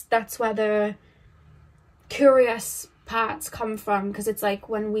 So that's where the curious parts come from, because it's like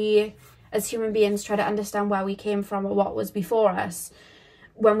when we as human beings try to understand where we came from or what was before us,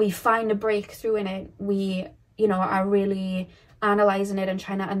 when we find a breakthrough in it, we, you know, are really analyzing it and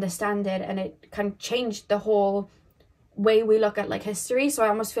trying to understand it, and it can change the whole way we look at like history. So I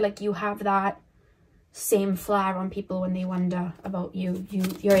almost feel like you have that same flair on people when they wonder about you.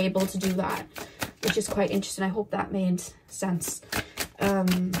 You're able to do that, which is quite interesting. I hope that made sense.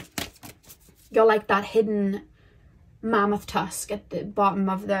 You're like that hidden mammoth tusk at the bottom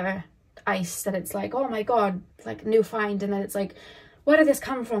of the ice that it's like, oh my god, like new find, and then it's like, where did this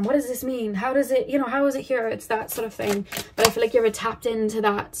come from? What does this mean? How does it, you know, how is it here? It's that sort of thing. But I feel like you're tapped into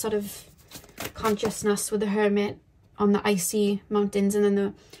that sort of consciousness with the hermit on the icy mountains, and then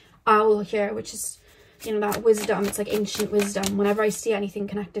the owl here, which is, you know, that wisdom. It's like ancient wisdom. Whenever I see anything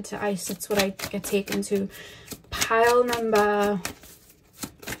connected to ice, it's what I get taken to. Pile number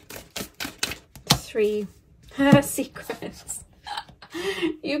 3. Secrets.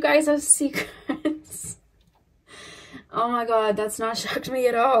 You guys have secrets. Oh my god, that's not shocked me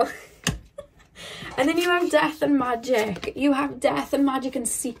at all. And then you have death and magic. You have death and magic and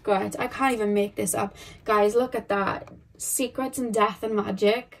secret. I can't even make this up. Guys, look at that. Secrets and death and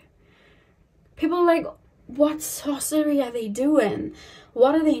magic. People are like, what sorcery are they doing?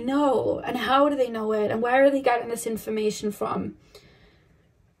 What do they know? And how do they know it? And where are they getting this information from?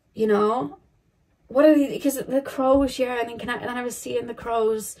 You know? What are they? Because the crows here, and then I was seeing the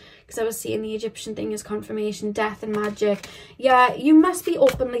crows, because I was seeing the Egyptian thing as confirmation, death and magic. Yeah, you must be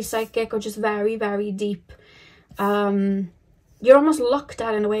openly psychic or just very, very deep. You're almost looked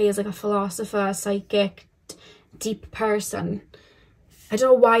at in a way as like a philosopher, psychic, deep person. I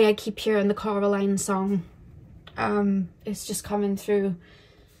don't know why I keep hearing the Coraline song. It's just coming through.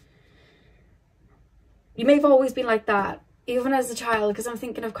 You may have always been like that, even as a child, because I'm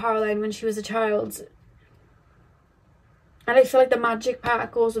thinking of Caroline when she was a child. And I feel like the magic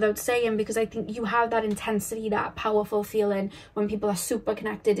part goes without saying, because I think you have that intensity, that powerful feeling when people are super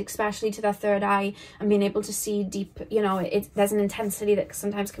connected, especially to their third eye, and being able to see deep, you know, there's an intensity that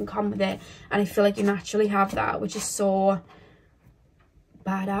sometimes can come with it. And I feel like you naturally have that, which is so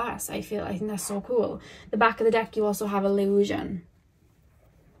badass. I think that's so cool. The back of the deck, you also have illusion.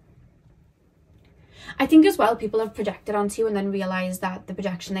 I think as well, people have projected onto you and then realized that the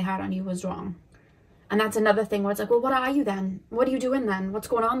projection they had on you was wrong. And that's another thing where it's like, well, what are you then? What are you doing then? What's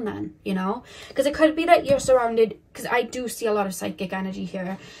going on then? You know? Because it could be that you're surrounded, because I do see a lot of psychic energy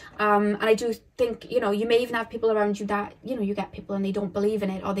here. And I do think, you know, you may even have people around you that, you know, you get people and they don't believe in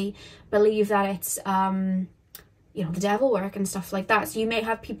it, or they believe that it's, you know, the devil work and stuff like that. So you may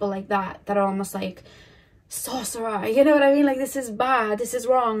have people like that, that are almost like sorcerer, you know what I mean? Like, this is bad, this is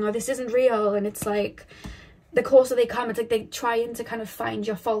wrong, or this isn't real. And it's like, the closer they come, it's like they trying to kind of find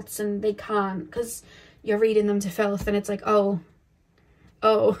your faults and they can't, because you're reading them to filth. And it's like, oh,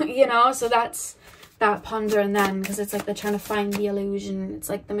 you know. So that's that pondering then, because it's like they're trying to find the illusion. It's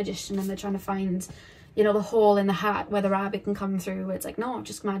like the magician, and they're trying to find, you know, the hole in the hat where the rabbit can come through. It's like, no,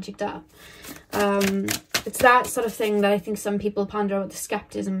 just magicked up. It's that sort of thing that I think some people ponder with the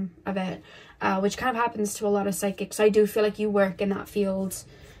skepticism of it, which kind of happens to a lot of psychics. I do feel like you work in that field,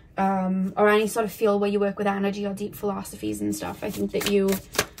 or any sort of field where you work with energy or deep philosophies and stuff. I think that you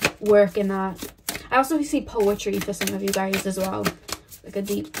work in that. I also see poetry for some of you guys as well, like a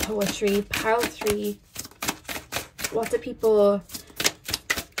deep poetry. Pile 3. What do people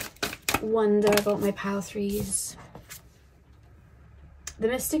wonder about my pile 3s? The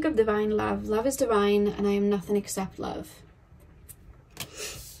mystic of divine love. Love is divine, and I am nothing except love.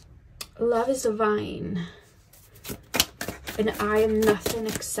 Love is divine, and I am nothing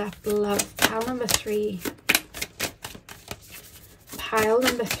except love. Pile number 3. Pile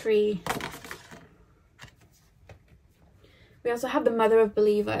number 3. We also have the mother of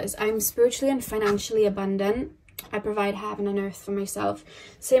believers. I am spiritually and financially abundant. I provide heaven and earth for myself.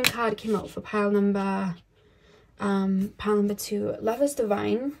 Same card came out for pile number 2. Love is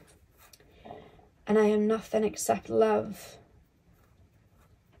divine, and I am nothing except love.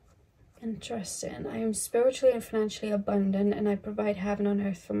 Interesting. I am spiritually and financially abundant, and I provide heaven on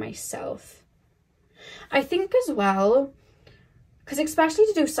earth for myself. I think as well, because especially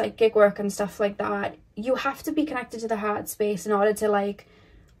to do psychic work and stuff like that, you have to be connected to the heart space in order to like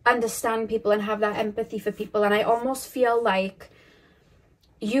understand people and have that empathy for people. And I almost feel like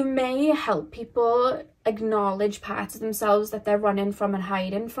you may help people acknowledge parts of themselves that they're running from and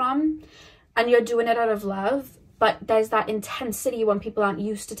hiding from, and you're doing it out of love. But there's that intensity when people aren't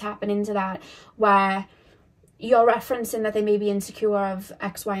used to tapping into that, where you're referencing that they may be insecure of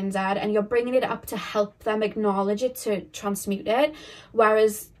X, Y, and Z, and you're bringing it up to help them acknowledge it, to transmute it.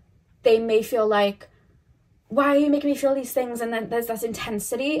 Whereas they may feel like, why are you making me feel these things? And then there's this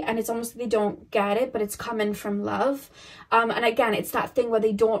intensity, and it's almost like they don't get it, but it's coming from love. And again, it's that thing where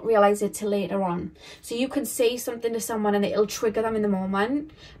they don't realize it till later on. So you could say something to someone and it'll trigger them in the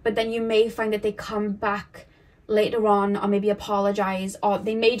moment, but then you may find that they come back later on, or maybe apologize, or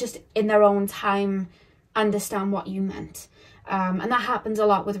they may just in their own time understand what you meant. And that happens a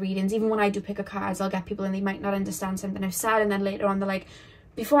lot with readings. Even when I do pick a cards, I'll get people and they might not understand something I've said, and then later on they're like,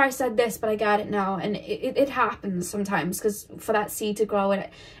 before I said this, but I got it now. And it happens sometimes, because for that seed to grow,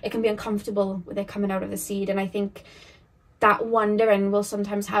 it can be uncomfortable with it coming out of the seed. And I think that wondering will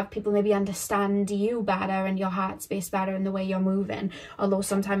sometimes have people maybe understand you better and your heart space better and the way you're moving. Although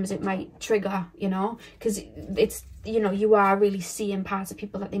sometimes it might trigger, you know, because it's, you know, you are really seeing parts of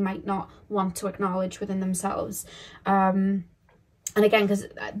people that they might not want to acknowledge within themselves. And again, because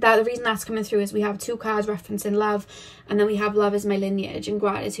the reason that's coming through is we have 2 cards referencing love, and then we have love is my lineage and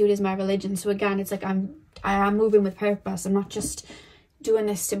gratitude is my religion. So again, it's like I am moving with purpose. I'm not just doing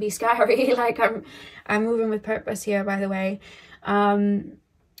this to be scary. Like I'm moving with purpose here, by the way.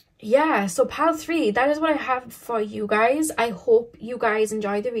 Yeah, so pile 3, that is what I have for you guys. I hope you guys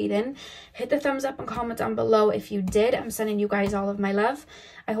enjoyed the reading. Hit the thumbs up and comment down below if you did. I'm sending you guys all of my love.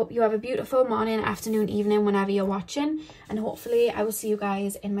 I hope you have a beautiful morning, afternoon, evening, whenever you're watching, and hopefully I will see you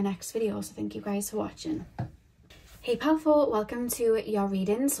guys in my next video. So thank you guys for watching. Hey pile 4, welcome to your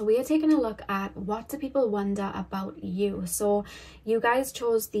reading. So we are taking a look at what do people wonder about you. So you guys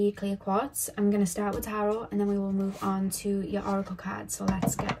chose the clear quartz. I'm going to start with tarot, and then we will move on to your oracle cards. So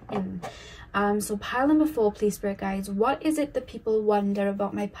let's get in. So pile number 4, please, spirit guides, what is it that people wonder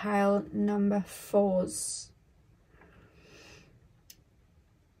about my pile number 4s?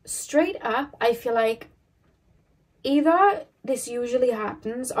 Straight up, I feel like either this usually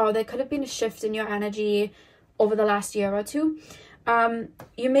happens, or there could have been a shift in your energy over the last year or 2.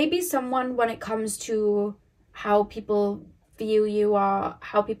 You may be someone, when it comes to how people view you or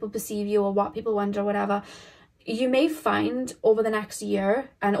how people perceive you or what people wonder, whatever, you may find over the next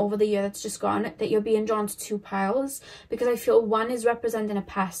year and over the year that's just gone that you're being drawn to 2 piles, because I feel one is representing a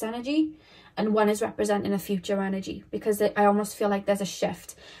past energy and one is representing a future energy, because I almost feel like there's a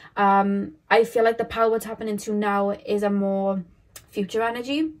shift. I feel like the pile what's happening to now is a more future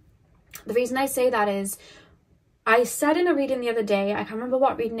energy. The reason I say that is, I said in a reading the other day, I can't remember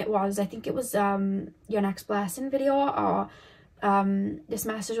what reading it was, I think it was your next blessing video, or this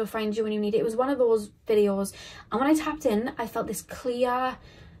message will find you when you need it. It was one of those videos, and when I tapped in, I felt this clear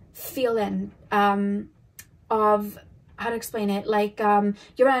feeling of, how to explain it, like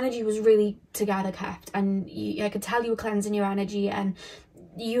your energy was really together kept, and I could tell you were cleansing your energy, and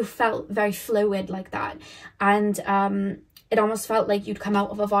you felt very fluid like that, and it almost felt like you'd come out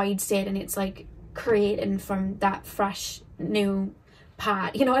of a void state, and it's like creating from that fresh new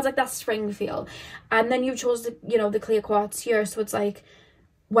part, you know, it's like that spring feel. And then you chose the, you know, the clear quartz here, so it's like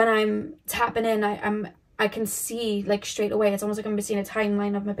when I'm tapping in, I can see like straight away, it's almost like I'm seeing a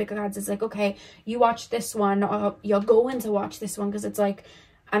timeline of my bigger cards. It's like, okay, you watch this one, or you're going to watch this one, because it's like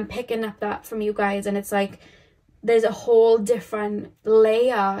I'm picking up that from you guys, and it's like there's a whole different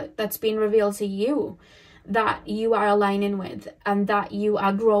layer that's been revealed to you that you are aligning with and that you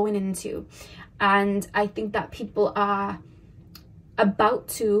are growing into. And I think that people are about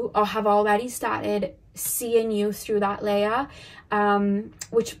to, or have already started, seeing you through that layer,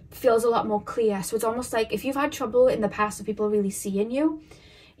 which feels a lot more clear. So it's almost like if you've had trouble in the past of people really seeing you,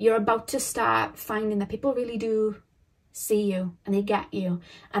 you're about to start finding that people really do see you and they get you.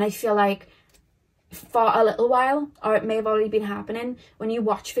 And I feel like for a little while, or it may have already been happening, when you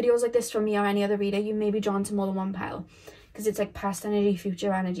watch videos like this from me or any other reader, you may be drawn to more than one pile, because it's like past energy,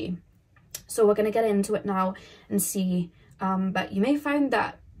 future energy. So we're going to get into it now and see, but you may find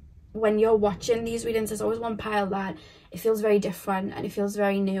that when you're watching these readings, there's always one pile that it feels very different and it feels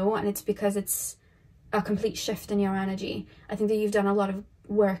very new, and it's because it's a complete shift in your energy. I think that you've done a lot of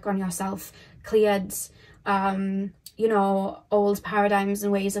work on yourself, cleared you know, old paradigms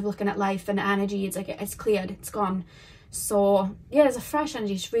and ways of looking at life and energy. It's like it's cleared, it's gone. So yeah, there's a fresh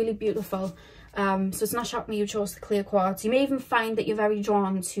energy. It's really beautiful. So it's not shocking you chose the clear quartz. You may even find that you're very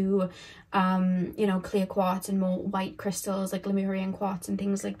drawn to you know, clear quartz and more white crystals like Lemurian quartz and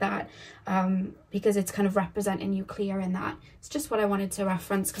things like that, because it's kind of representing you clear in that. It's just what I wanted to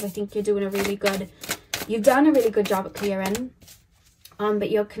reference, because I think you've done a really good job at clearing,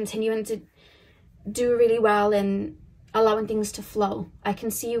 but you're continuing to do really well in allowing things to flow. I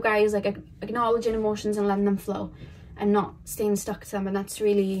can see you guys like acknowledging emotions and letting them flow and not staying stuck to them, and that's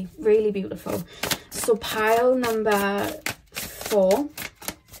really, really beautiful. So pile number 4.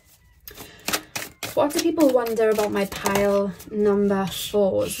 What do people wonder about my pile number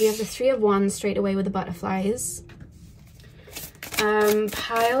 4s? We have the 3 of Wands straight away with the butterflies.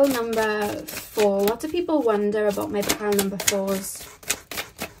 Pile number 4. What do people wonder about my pile number 4s?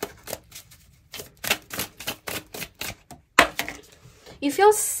 You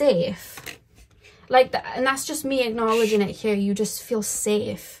feel safe, like that, and that's just me acknowledging it here. You just feel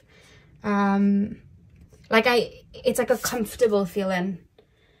safe. Like it's like a comfortable feeling.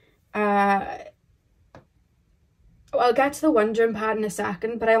 I'll get to the wondering part in a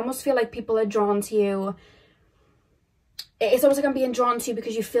second, but I almost feel like people are drawn to you. It's almost like I'm being drawn to you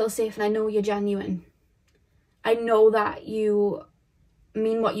because you feel safe, and I know you're genuine. I know that you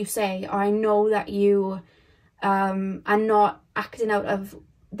mean what you say, or I know that you are not acting out of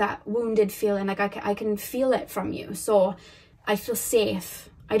that wounded feeling. Like I can feel it from you, so I feel safe.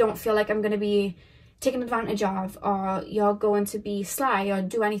 I don't feel like I'm going to be taken advantage of, or you're going to be sly or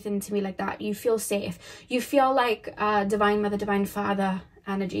do anything to me like that. You feel safe. You feel like Divine Mother, Divine Father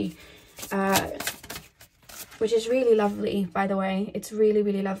energy, which is really lovely, by the way. It's really,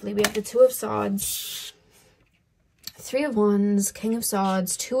 really lovely. We have the 2 of Swords, 3 of Wands, King of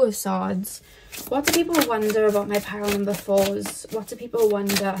Swords, 2 of Swords. What do people wonder about my pile number 4s? What do people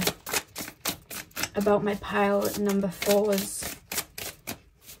wonder about my pile number 4s?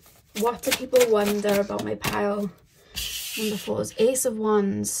 What do people wonder about my pile number 4s? Ace of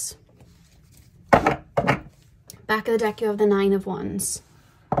Wands. Back of the deck, you have the 9 of Wands.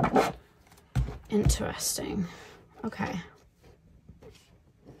 Interesting. Okay.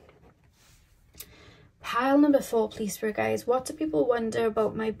 Pile number 4, please, for guys. What do people wonder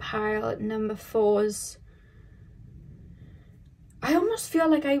about my pile number 4s? I almost feel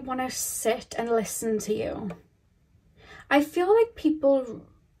like I want to sit and listen to you. I feel like people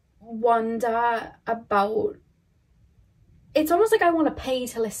wonder about, it's almost like I want to pay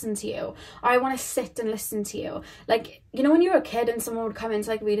to listen to you, or I want to sit and listen to you. Like, you know, when you were a kid and someone would come in to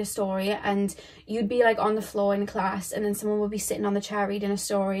like read a story, and you'd be like on the floor in class, and then someone would be sitting on the chair reading a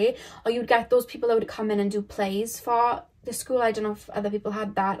story, or you'd get those people that would come in and do plays for the school. I don't know if other people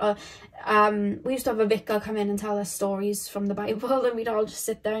had that. Or we used to have a vicar come in and tell us stories from the Bible, and we'd all just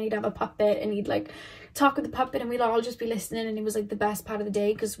sit there, and he'd have a puppet, and he'd like talk with the puppet, and we'd all just be listening, and it was like the best part of the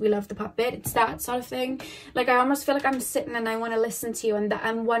day because we love the puppet. It's that sort of thing. Like, I almost feel like I'm sitting and I want to listen to you, and that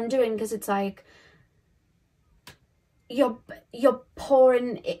I'm wondering, because it's like you're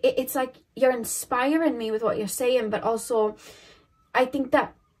pouring, it's like you're inspiring me with what you're saying, but also I think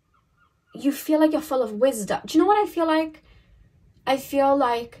that you feel like you're full of wisdom. Do you know what I feel like? I feel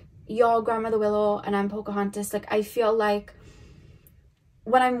like you're Grandmother Willow and I'm Pocahontas. Like, I feel like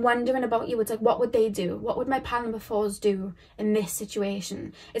when I'm wondering about you, it's like, what would they do? What would my pal number 4s do in this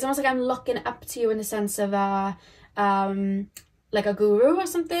situation? It's almost like I'm looking up to you in the sense of like a guru or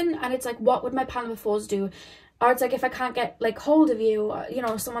something, and it's like, what would my pal number 4s do? Or it's like, if I can't get like hold of you, or, you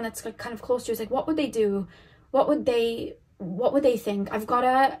know, someone that's like kind of close to you, it's like, what would they do? What would they think? I've got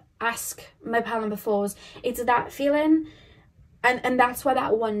to ask my pal number 4s. It's that feeling, and that's where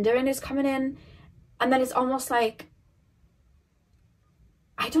that wondering is coming in. And then it's almost like,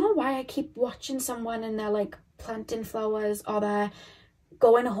 I don't know why I keep watching someone and they're like planting flowers, or they're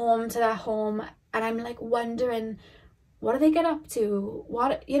going home to their home, and I'm like wondering, what do they get up to?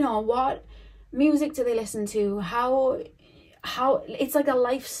 What, you know, what music do they listen to? How it's like a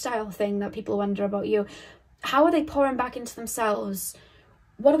lifestyle thing that people wonder about you. How are they pouring back into themselves?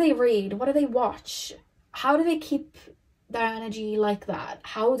 What do they read? What do they watch? How do they keep their energy like that?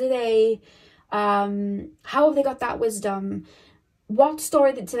 How do they how have they got that wisdom? What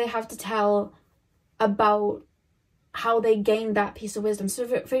story do they have to tell about how they gained that piece of wisdom? So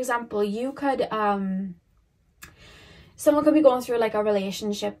for example, you could someone could be going through like a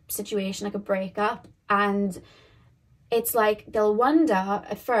relationship situation, like a breakup, and it's like they'll wonder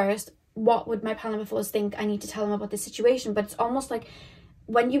at first, what would my pal number 4s think I need to tell them about this situation? But it's almost like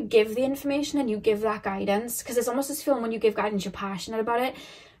when you give the information and you give that guidance, because it's almost this feeling when you give guidance, you're passionate about it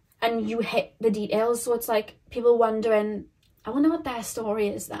and you hit the details. So it's like people wondering, I wonder what their story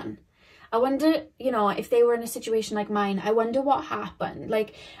is then. I wonder, you know, if they were in a situation like mine, I wonder what happened.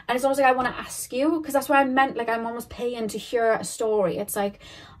 Like, and it's almost like I want to ask you, because that's what I meant. Like, I'm almost paying to hear a story. It's like,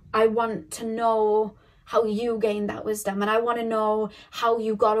 I want to know how you gained that wisdom, and I want to know how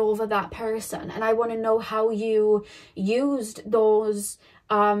you got over that person, and I want to know how you used those,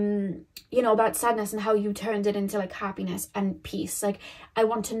 you know, that sadness, and how you turned it into like happiness and peace. Like, I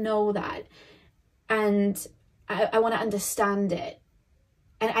want to know that, and I want to understand it,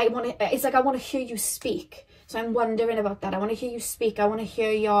 and it's like I want to hear you speak. So I'm wondering about that. I want to hear you speak. I want to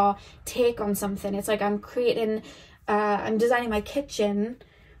hear your take on something. It's like I'm designing my kitchen,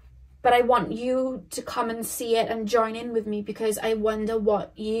 but I want you to come and see it and join in with me, because I wonder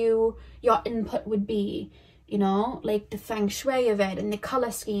what your input would be, you know, like the feng shui of it and the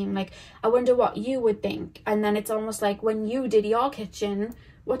color scheme. Like, I wonder what you would think. And then it's almost like, when you did your kitchen,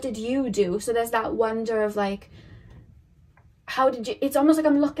 what did you do? So there's that wonder of like, how did you, it's almost like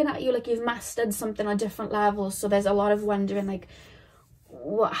I'm looking at you like you've mastered something on different levels. So there's a lot of wondering, like,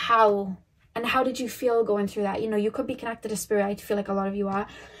 how did you feel going through that? You know, you could be connected to spirit. I feel like a lot of you are.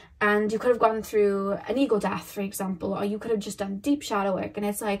 And you could have gone through an ego death, for example, or you could have just done deep shadow work. And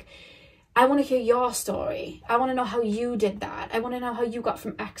it's like, I want to hear your story. I want to know how you did that. I want to know how you got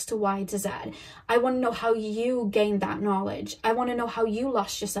from X to Y to Z. I want to know how you gained that knowledge. I want to know how you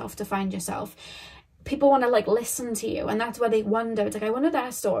lost yourself to find yourself. People want to like listen to you, and that's where they wonder. It's like, I wonder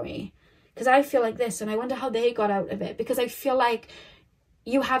their story, because I feel like this, and I wonder how they got out of it, because I feel like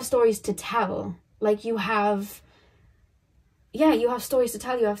you have stories to tell. Like, you have stories to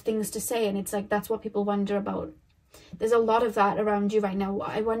tell, you have things to say, and it's like, that's what people wonder about. There's a lot of that around you right now.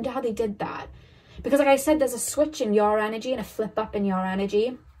 I wonder how they did that, because like I said, there's a switch in your energy and a flip up in your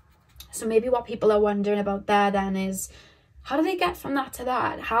energy. So maybe what people are wondering about there then is, how do they get from that to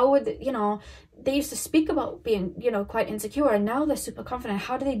that? How would, you know, they used to speak about being, you know, quite insecure, and now they're super confident.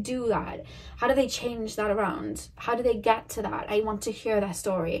 How do they do that? How do they change that around? How do they get to that? I want to hear their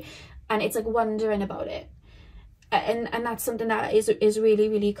story. And it's like wondering about it. And that's something that is really,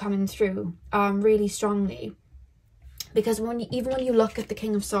 really coming through really strongly. Because even when you look at the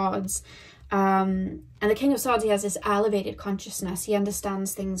King of Swords, and the King of Swords, he has this elevated consciousness. He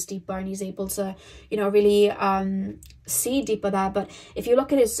understands things deeper, and he's able to, you know, really see deeper there. But if you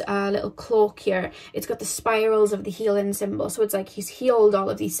look at his little cloak here, it's got the spirals of the healing symbol. So it's like he's healed all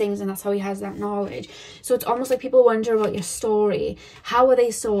of these things, and that's how he has that knowledge. So it's almost like people wonder about your story. How are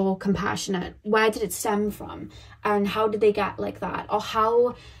they so compassionate? Where did it stem from? And how did they get like that? Or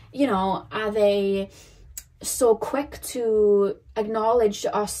how, you know, are they so quick to acknowledge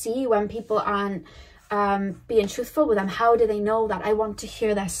or see when people aren't being truthful with them? How do they know that? I want to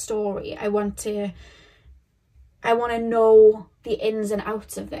hear their story. I want to know the ins and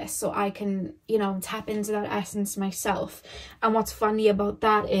outs of this, so I can, you know, tap into that essence myself. And what's funny about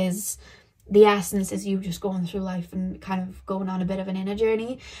that is the essence is you just going through life and kind of going on a bit of an inner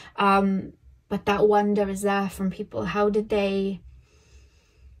journey. But that wonder is there from people. How did they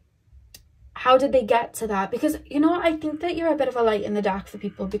get to that? Because, you know, I think that you're a bit of a light in the dark for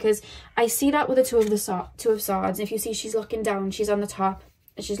people, because I see that with the Two of Swords. If you see, she's looking down, she's on the top,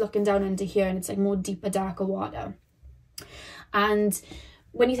 and she's looking down into here, and it's like more deeper, darker water. And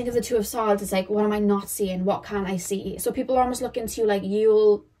when you think of the Two of Swords, it's like, what am I not seeing? What can't I see? So people are almost looking to you like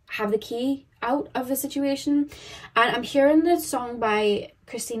you'll have the key out of the situation. And I'm hearing the song by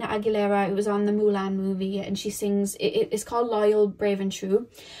Christina Aguilera. It was on the Mulan movie, and she sings, it's called Loyal, Brave and True.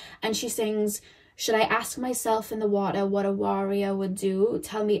 And she sings, should I ask myself in the water what a warrior would do?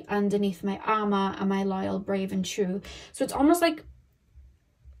 Tell me underneath my armor, am I loyal, brave and true? So it's almost like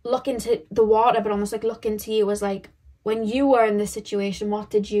look into the water, but almost like look into you as like, when you were in this situation, what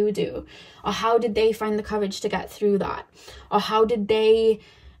did you do? Or how did they find the courage to get through that? Or how did they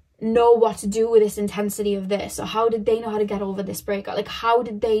know what to do with this intensity of this? Or how did they know how to get over this breakup? Like, how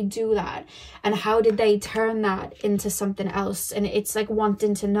did they do that? And how did they turn that into something else? And it's like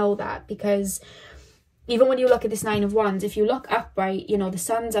wanting to know that, because even when you look at this Nine of Wands, if you look upright, you know, the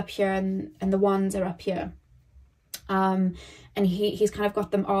sun's up here and the wands are up here. And he's kind of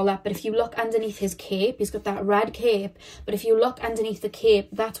got them all up. But if you look underneath his cape, he's got that red cape. But if you look underneath the cape,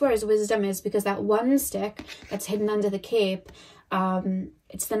 that's where his wisdom is, because that one stick that's hidden under the cape,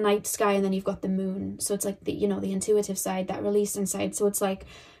 it's the night sky, and then you've got the moon. So it's like the, you know, the intuitive side, that releasing side. So it's like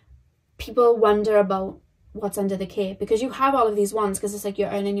people wonder about what's under the cape, because you have all of these wands, because it's like you're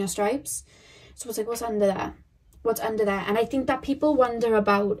earning your stripes. So it's like, what's under there? What's under there? And I think that people wonder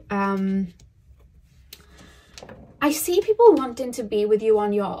about, I see people wanting to be with you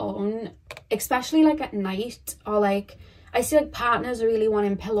on your own, especially like at night, or like, I see like partners really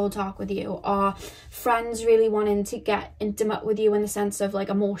wanting pillow talk with you, or friends really wanting to get intimate with you in the sense of like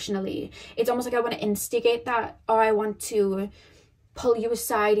emotionally. It's almost like I want to instigate that, or I want to pull you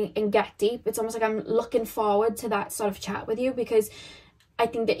aside and get deep. It's almost like I'm looking forward to that sort of chat with you, because I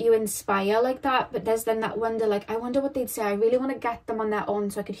think that you inspire like that. But there's then that wonder, like, I wonder what they'd say. I really want to get them on their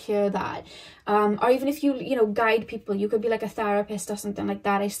own so I could hear that. Or even if you know, guide people, you could be like a therapist or something like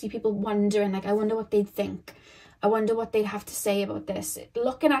that. I see people wondering, like, I wonder what they'd think. I wonder what they'd have to say about this.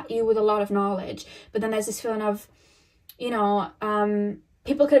 Looking at you with a lot of knowledge. But then there's this feeling of, you know,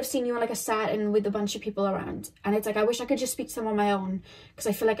 people could have seen you in like a satin with a bunch of people around. And it's like, I wish I could just speak to them on my own, because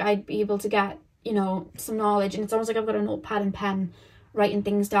I feel like I'd be able to get, you know, some knowledge. And it's almost like I've got a notepad and pen writing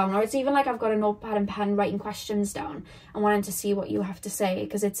things down, or it's even like I've got a notepad and pen writing questions down and wanting to see what you have to say,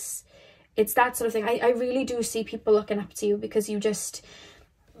 because it's that sort of thing. I really do see people looking up to you, because you just,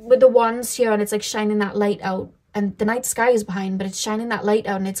 with the wands here, and it's like shining that light out, and the night sky is behind, but it's shining that light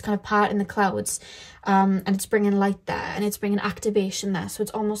out, and it's kind of parting the clouds, and it's bringing light there, and it's bringing activation there. So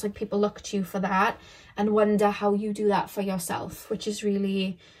it's almost like people look to you for that and wonder how you do that for yourself, which is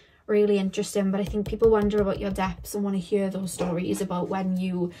really, really interesting. But I think people wonder about your depths and want to hear those stories about when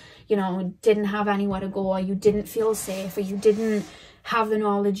you know, didn't have anywhere to go, or you didn't feel safe, or you didn't have the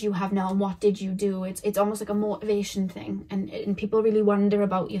knowledge you have now, and what did you do? It's almost like a motivation thing, and people really wonder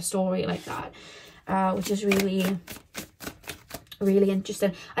about your story like that, which is really, really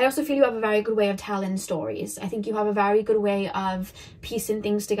interesting. I also feel you have a very good way of telling stories. I think you have a very good way of piecing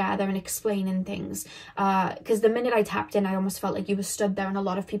things together and explaining things, because the minute I tapped in, I almost felt like you were stood there and a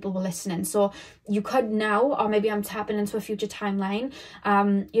lot of people were listening. So you could now, or maybe I'm tapping into a future timeline,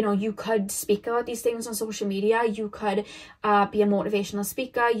 you know, you could speak about these things on social media. You could be a motivational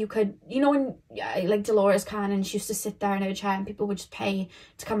speaker. You could, you know, when like Dolores Cannon, she used to sit there in her chair and people would just pay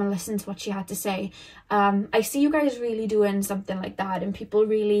to come and listen to what she had to say. I see you guys really doing something like that, and people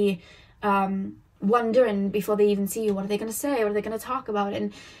really wondering before they even see you, what are they going to say, what are they going to talk about,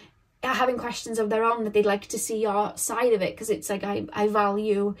 and having questions of their own, that they'd like to see your side of it, because it's like I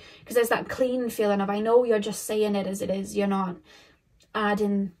value, because there's that clean feeling of, I know you're just saying it as it is, you're not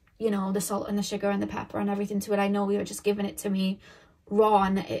adding, you know, the salt and the sugar and the pepper and everything to it. I know you're just giving it to me raw,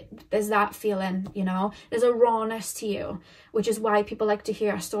 and there's that feeling, you know, there's a rawness to you, which is why people like to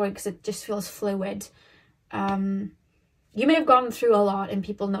hear a story, because it just feels fluid. You may have gone through a lot and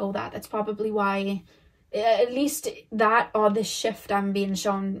people know that. That's probably why, at least that, or this shift I'm being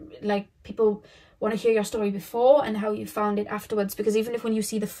shown, like people want to hear your story before and how you found it afterwards. Because even if when you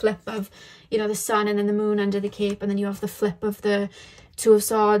see the flip of, you know, the sun and then the moon under the cape, and then you have the flip of the Two of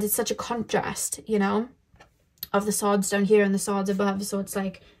Swords, it's such a contrast, you know, of the swords down here and the swords above. So it's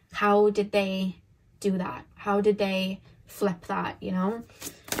like, how did they do that? How did they flip that, you know?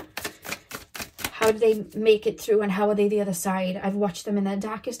 How do they make it through, and how are they the other side? I've watched them in their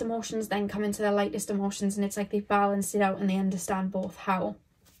darkest emotions, then come into their lightest emotions, and it's like they've balanced it out and they understand both how.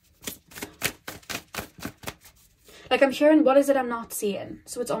 Like, I'm hearing, what is it I'm not seeing?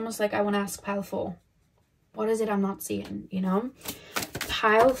 So it's almost like I want to ask pile 4. What is it I'm not seeing, you know?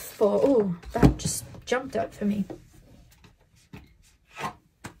 Pile 4. Oh, that just jumped out for me.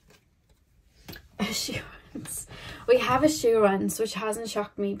 Assurance. We have assurance, which hasn't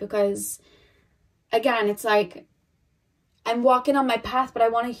shocked me, because again, it's like, I'm walking on my path, but I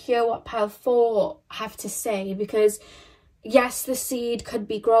want to hear what pile 4 have to say, because yes, the seed could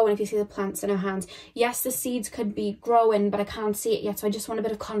be growing if you see the plants in her hands. Yes, the seeds could be growing, but I can't see it yet, so I just want a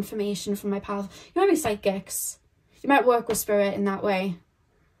bit of confirmation from my pile. You might be psychics. You might work with spirit in that way.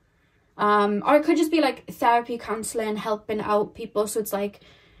 Or it could just be like therapy, counselling, helping out people. So it's like,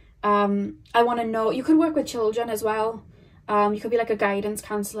 I want to know. You could work with children as well. You could be like a guidance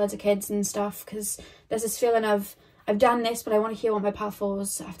counsellor to kids and stuff, because there's this feeling of, I've done this, but I want to hear what my pile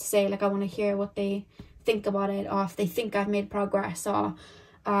 4s have to say. Like, I want to hear what they think about it, or if they think I've made progress, or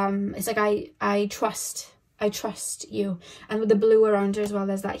it's like I trust you. And with the blue around her as well,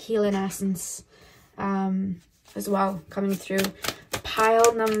 there's that healing essence as well coming through.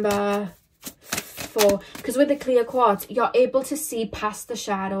 Pile number 4, because with the clear quartz, you're able to see past the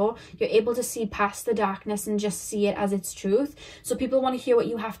shadow, you're able to see past the darkness and just see it as its truth. So people want to hear what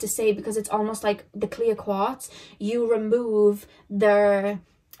you have to say, because it's almost like the clear quartz, you remove their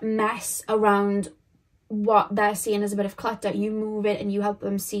mess around what they're seeing as a bit of clutter. You move it and you help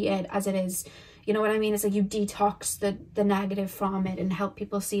them see it as it is. You know what I mean? It's like you detox the negative from it and help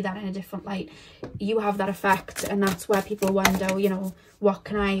people see that in a different light. You have that effect, and that's where people wonder, you know,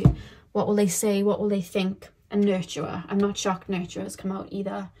 what will they say, what will they think? And nurturer. I'm not shocked nurturer has come out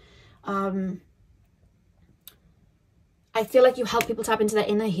either. I feel like you help people tap into their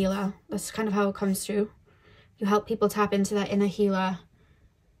inner healer. That's kind of how it comes through. You help people tap into their inner healer.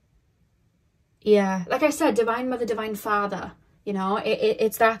 Yeah, like I said, divine mother, divine father, you know,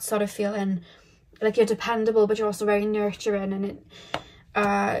 it's that sort of feeling. Like, you're dependable, but you're also very nurturing, and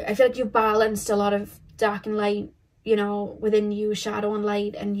I feel like you've balanced a lot of dark and light, you know, within you, shadow and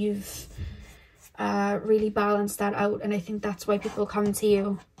light, and you've really balanced that out. And I think that's why people come to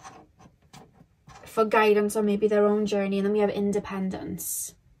you for guidance or maybe their own journey. And then we have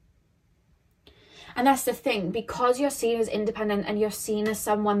independence. And that's the thing, because you're seen as independent and you're seen as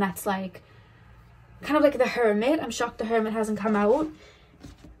someone that's like, kind of like the hermit. I'm shocked the hermit hasn't come out.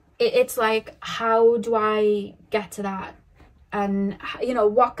 It's like, how do I get to that? And, you know,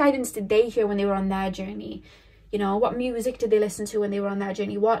 what guidance did they hear when they were on their journey? You know, what music did they listen to when they were on their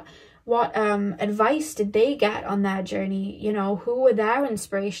journey? What advice did they get on their journey? You know, who were their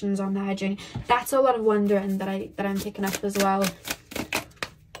inspirations on their journey? That's a lot of wondering that I'm picking up as well.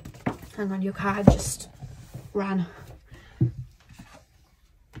 Hang on, your card just ran.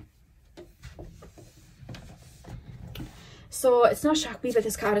 So it's not shocked me, but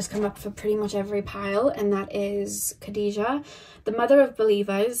this card has come up for pretty much every pile, and that is Khadijah, the mother of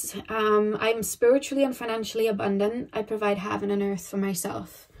believers. I'm spiritually and financially abundant. I provide heaven and earth for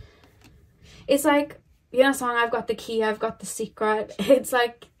myself. It's like, you know, song, I've got the key, I've got the secret. It's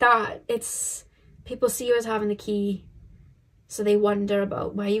like that. It's, people see you as having the key, so they wonder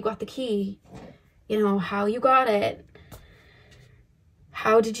about where you got the key, you know, how you got it.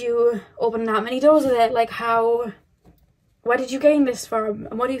 How did you open that many doors with it? Like, where did you gain this from?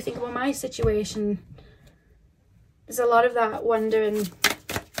 And what do you think about my situation? There's a lot of that wondering.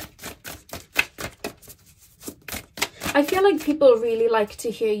 I feel like people really like to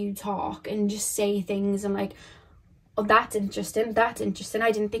hear you talk and just say things and like, oh, that's interesting, that's interesting.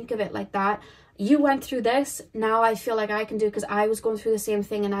 I didn't think of it like that. You went through this, now I feel like I can do it because I was going through the same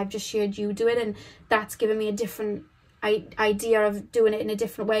thing and I've just shared you do it, and that's given me a different idea of doing it in a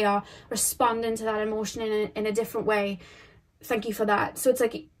different way, or responding to that emotion in a different way. Thank you for that. So it's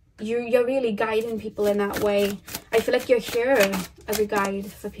like you're really guiding people in that way. I feel like you're here as a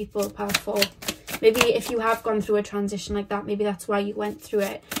guide for people, powerful. Maybe if you have gone through a transition like that, maybe that's why you went through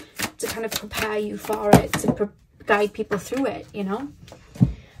it, to kind of prepare you for it, to guide people through it, you know,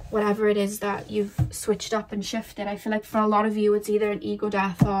 whatever it is that you've switched up and shifted. I feel like for a lot of you, it's either an ego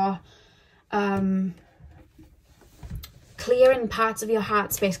death or clearing parts of your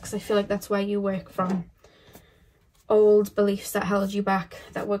heart space, because I feel like that's where you work from. Old beliefs that held you back,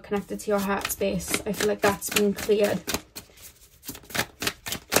 that were connected to your heart space. I feel like that's been cleared.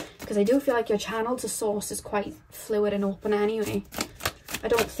 Because I do feel like your channel to source is quite fluid and open anyway. I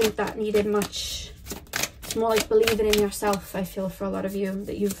don't think that needed much. It's more like believing in yourself, I feel, for a lot of you,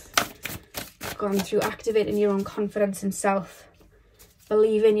 that you've gone through activating your own confidence in self.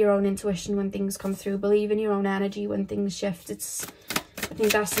 Believe in your own intuition when things come through. Believe in your own energy when things shift. I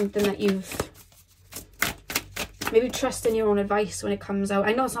think that's something that you've... Maybe trust in your own advice when it comes out.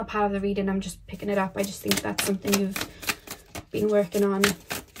 I know it's not part of the reading, I'm just picking it up. I just think that's something you've been working on.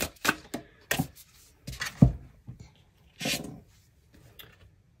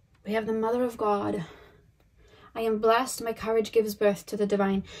 We have the Mother of God. I am blessed, my courage gives birth to the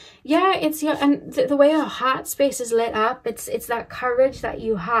divine. Yeah, it's your, and the way your heart space is lit up, it's that courage that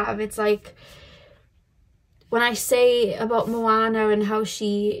you have. It's like, when I say about Moana and how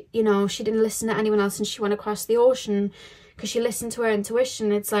she, you know, she didn't listen to anyone else and she went across the ocean because she listened to her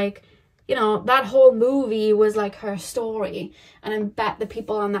intuition, it's like, you know, that whole movie was like her story. And I bet the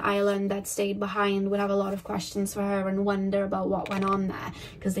people on the island that stayed behind would have a lot of questions for her and wonder about what went on there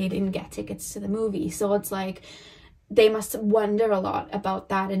because they didn't get tickets to the movie. So it's like, they must wonder a lot about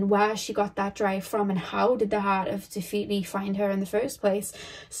that and where she got that drive from and how did the Heart of Te Fiti find her in the first place.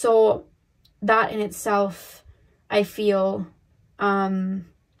 So that in itself, I feel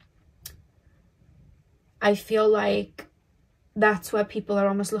like that's where people are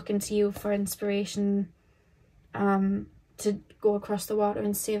almost looking to you for inspiration to go across the water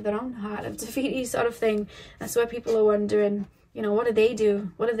and save their own Heart of Te Fiti sort of thing. That's where people are wondering, you know, what did they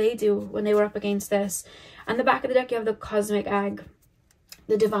do? What did they do when they were up against this? And the back of the deck, you have the cosmic egg,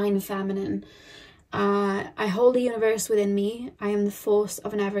 the divine feminine. I hold the universe within me. I am the force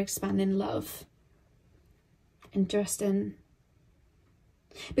of an ever-expanding love. Interesting.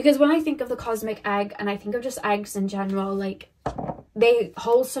 Because when I think of the cosmic egg, and I think of just eggs in general, like, they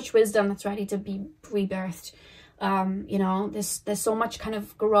hold such wisdom that's ready to be rebirthed. You know, there's so much kind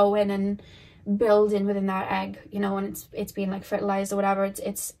of growing and building within that egg, you know, and it's being like fertilized or whatever.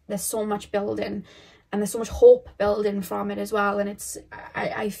 There's so much building, and there's so much hope building from it as well. And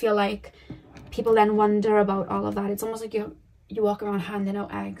I feel like people then wonder about all of that. It's almost like you walk around handing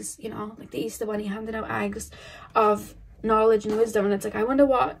out eggs, you know, like the Easter Bunny handing out eggs of knowledge and wisdom, and it's like, I wonder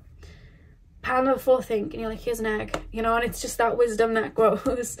what Pan number 4 think, and you're like, here's an egg, you know, and it's just that wisdom that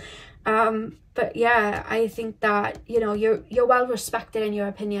grows. But yeah, I think that, you know, you're well respected in your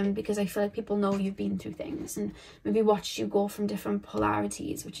opinion, because I feel like people know you've been through things and maybe watched you go from different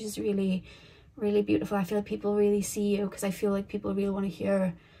polarities, which is really, really beautiful. I feel like people really see you, because I feel like people really want to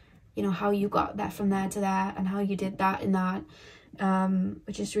hear, you know, how you got that from there to there and how you did that and that,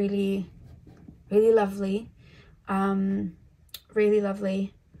 which is really, really lovely. Really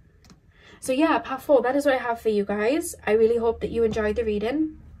lovely. So yeah, part 4, that is what I have for you guys. I really hope that you enjoyed the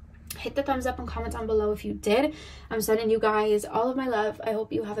reading. Hit the thumbs up and comment down below if you did. I'm sending you guys all of my love. I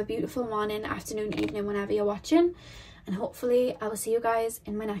hope you have a beautiful morning, afternoon, evening, whenever you're watching, and hopefully I will see you guys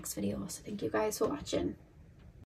in my next video. So thank you guys for watching.